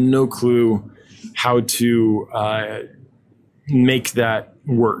them. I have no clue how to make that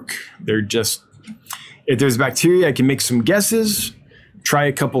work. They're just, if there's bacteria, I can make some guesses, try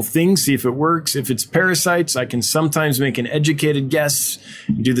a couple things, see if it works. If it's parasites, I can sometimes make an educated guess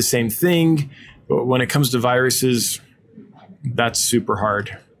and do the same thing. But when it comes to viruses, that's super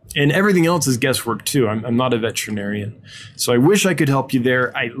hard. And everything else is guesswork too. I'm not a veterinarian. So I wish I could help you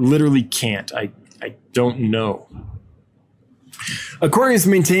there. I literally can't. I don't know. Aquarium is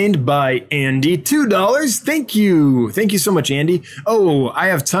maintained by Andy, $2. Thank you. Thank you so much, Andy. Oh, I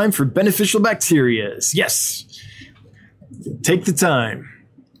have time for beneficial bacterias. Yes. Take the time.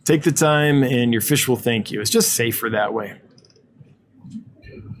 Take the time and your fish will thank you. It's just safer that way.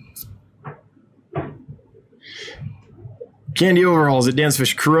 Candy overalls at Dan's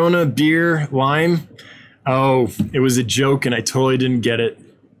Fish. Corona, beer, lime. Oh, it was a joke and I totally didn't get it.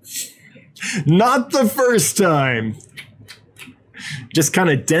 Not the first time. Just kind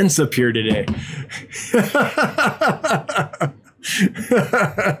of dense up here today.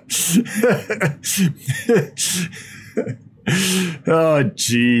 Oh,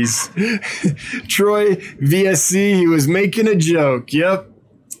 jeez. Troy VSC, he was making a joke. Yep,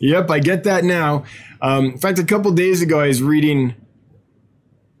 I get that now. In fact, a couple days ago, I was reading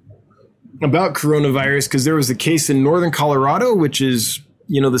about coronavirus because there was a case in northern Colorado, which is,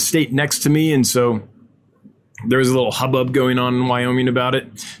 the state next to me. And so there was a little hubbub going on in Wyoming about it.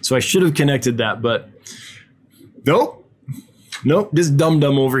 So I should have connected that, but nope, just dumb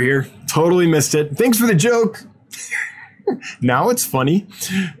over here. Totally missed it. Thanks for the joke. Now it's funny.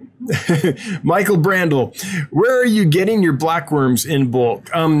 Michael Brandel, where are you getting your blackworms in bulk?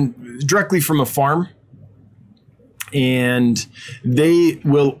 Directly from a farm. And they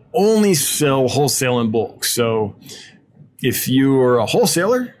will only sell wholesale in bulk. So if you are a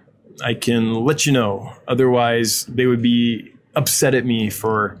wholesaler, I can let you know. Otherwise, they would be upset at me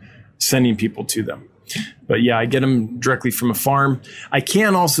for sending people to them. But yeah, I get them directly from a farm. I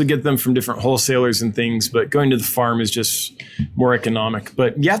can also get them from different wholesalers and things, but going to the farm is just more economic.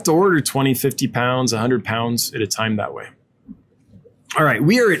 But you have to order 20, 50 pounds, 100 pounds at a time that way. All right,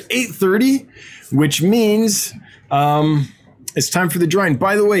 we are at 8:30, which means it's time for the drawing.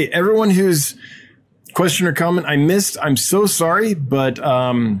 By the way, everyone who's question or comment I missed, I'm so sorry, but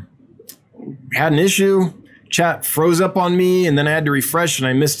had an issue. Chat froze up on me and then I had to refresh and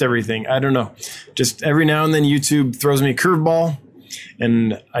I missed everything. I don't know. Just every now and then YouTube throws me a curveball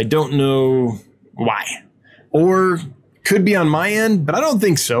and I don't know why. Or could be on my end, but I don't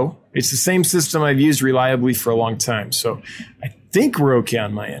think so. It's the same system I've used reliably for a long time. So I think we're okay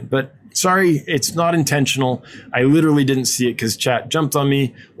on my end, but sorry, it's not intentional. I literally didn't see it because chat jumped on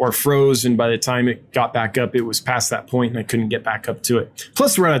me or froze. And by the time it got back up, it was past that point and I couldn't get back up to it.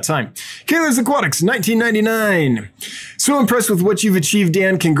 Plus, we're out of time. Kaler's Aquatics, 1999. So impressed with what you've achieved,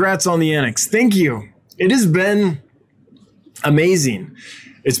 Dan. Congrats on the annex. Thank you. It has been amazing.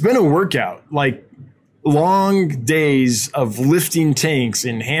 It's been a workout, like long days of lifting tanks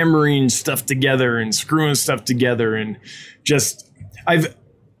and hammering stuff together and screwing stuff together. And just,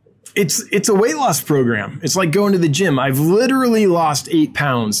 it's a weight loss program. It's like going to the gym. I've literally lost 8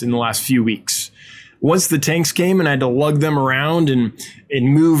 pounds in the last few weeks. Once the tanks came and I had to lug them around and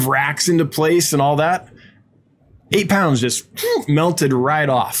move racks into place and all that, 8 pounds just melted right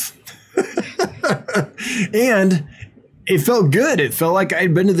off. And it felt good. It felt like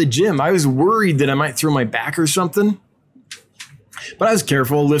I'd been to the gym. I was worried that I might throw my back or something, but I was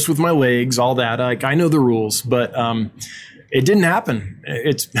careful, lifts with my legs, all that. Like, I know the rules, but it didn't happen.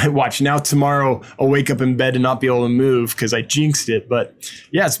 Watch now tomorrow I'll wake up in bed and not be able to move because I jinxed it. But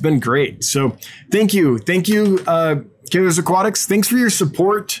yeah, it's been great. So thank you. Kaler's Aquatics. Thanks for your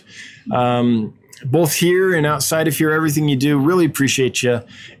support. Both here and outside of here, everything you do. Really appreciate you.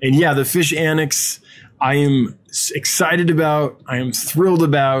 And yeah, the fish annex, I am excited about. I am thrilled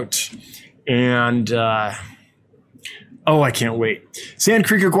about. And I can't wait. Sand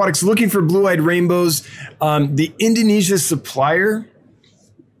Creek Aquatics, looking for blue-eyed rainbows. The Indonesia supplier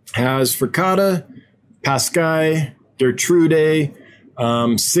has Fricata, Pascae, Gertrude,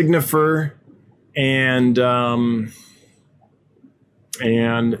 Signifer, and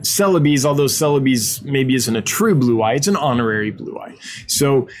Celebes, although Celebes maybe isn't a true blue eye. It's an honorary blue eye.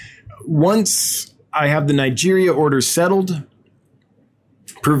 So once I have the Nigeria order settled,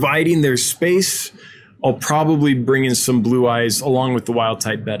 providing there's space, I'll probably bring in some blue eyes along with the wild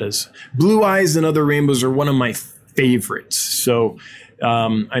type bettas. Blue eyes and other rainbows are one of my favorites. So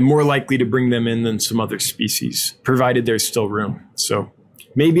I'm more likely to bring them in than some other species, provided there's still room. So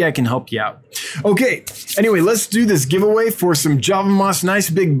maybe I can help you out. Okay. Anyway, let's do this giveaway for some Java Moss.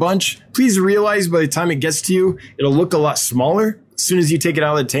 Nice big bunch. Please realize by the time it gets to you, it'll look a lot smaller. As soon as you take it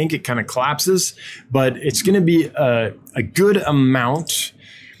out of the tank, it kind of collapses, but it's going to be a good amount.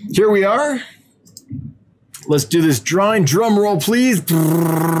 Here we are. Let's do this drawing. Drum roll, please.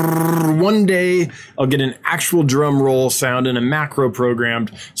 One day I'll get an actual drum roll sound and a macro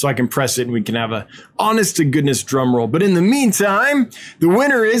programmed so I can press it and we can have a honest to goodness drum roll. But in the meantime, the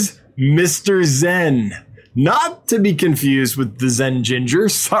winner is Mr. Zen. not to be confused with the Zen Ginger.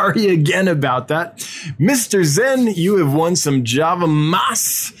 Sorry again about that. Mr. Zen, you have won some Java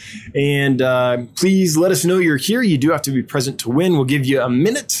Mas. And please let us know you're here. You do have to be present to win. We'll give you a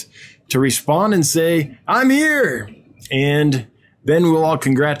minute to respond and say, I'm here. And then we'll all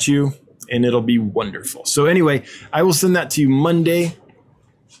congratulate you, and it'll be wonderful. So anyway, I will send that to you Monday.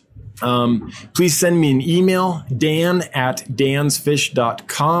 Please send me an email,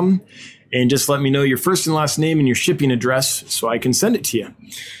 dan@dansfish.com, and just let me know your first and last name and your shipping address so I can send it to you.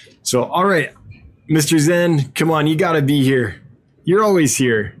 So, all right, Mr. Zen, come on, you got to be here. You're always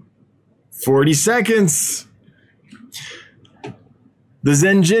here. 40 seconds. The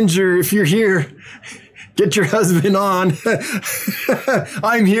Zen Ginger, if you're here, get your husband on.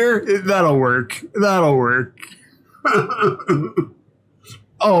 I'm here. That'll work. That'll work.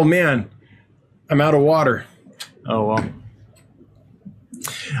 Oh, man. I'm out of water. Oh, well.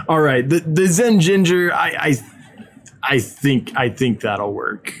 All right. The Zen Ginger, I think that'll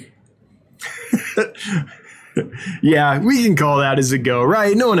work. Yeah, we can call that as a go,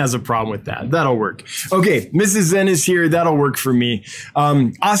 right? No one has a problem with that. That'll work. Okay, Mrs. Zen is here. That'll work for me.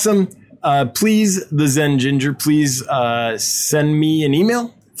 Awesome. Please, the Zen Ginger, please send me an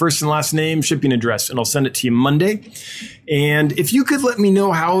email, first and last name, shipping address, and I'll send it to you Monday. And if you could let me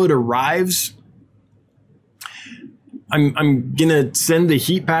know how it arrives, I'm going to send the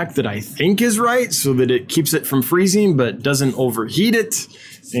heat pack that I think is right so that it keeps it from freezing but doesn't overheat it.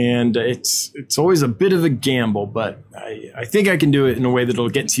 And it's always a bit of a gamble, but I think I can do it in a way that it'll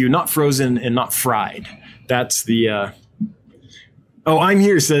get to you not frozen and not fried. That's the... Oh, I'm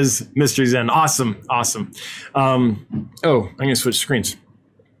here, says Mr. Zen. Awesome. Awesome. I'm going to switch screens.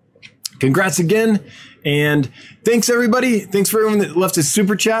 Congrats again. And thanks, everybody. Thanks for everyone that left a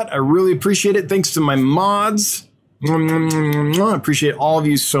super chat. I really appreciate it. Thanks to my mods. I appreciate all of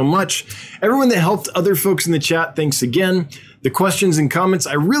you so much. Everyone that helped other folks in the chat, thanks again. The questions and comments,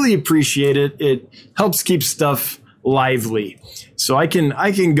 I really appreciate it. It helps keep stuff lively. So I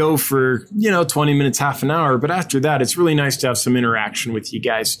can go for, 20 minutes, half an hour. But after that, it's really nice to have some interaction with you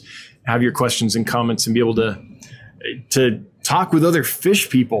guys, have your questions and comments and be able to talk with other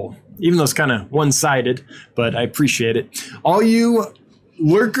fish people, even though it's kind of one-sided, but I appreciate it. All you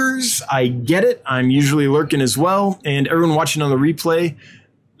lurkers, I get it. I'm usually lurking as well. And everyone watching on the replay,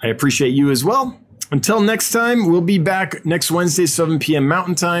 I appreciate you as well. Until next time, we'll be back next Wednesday, 7 p.m.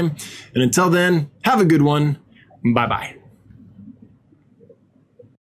 Mountain Time. And until then, have a good one. Bye-bye.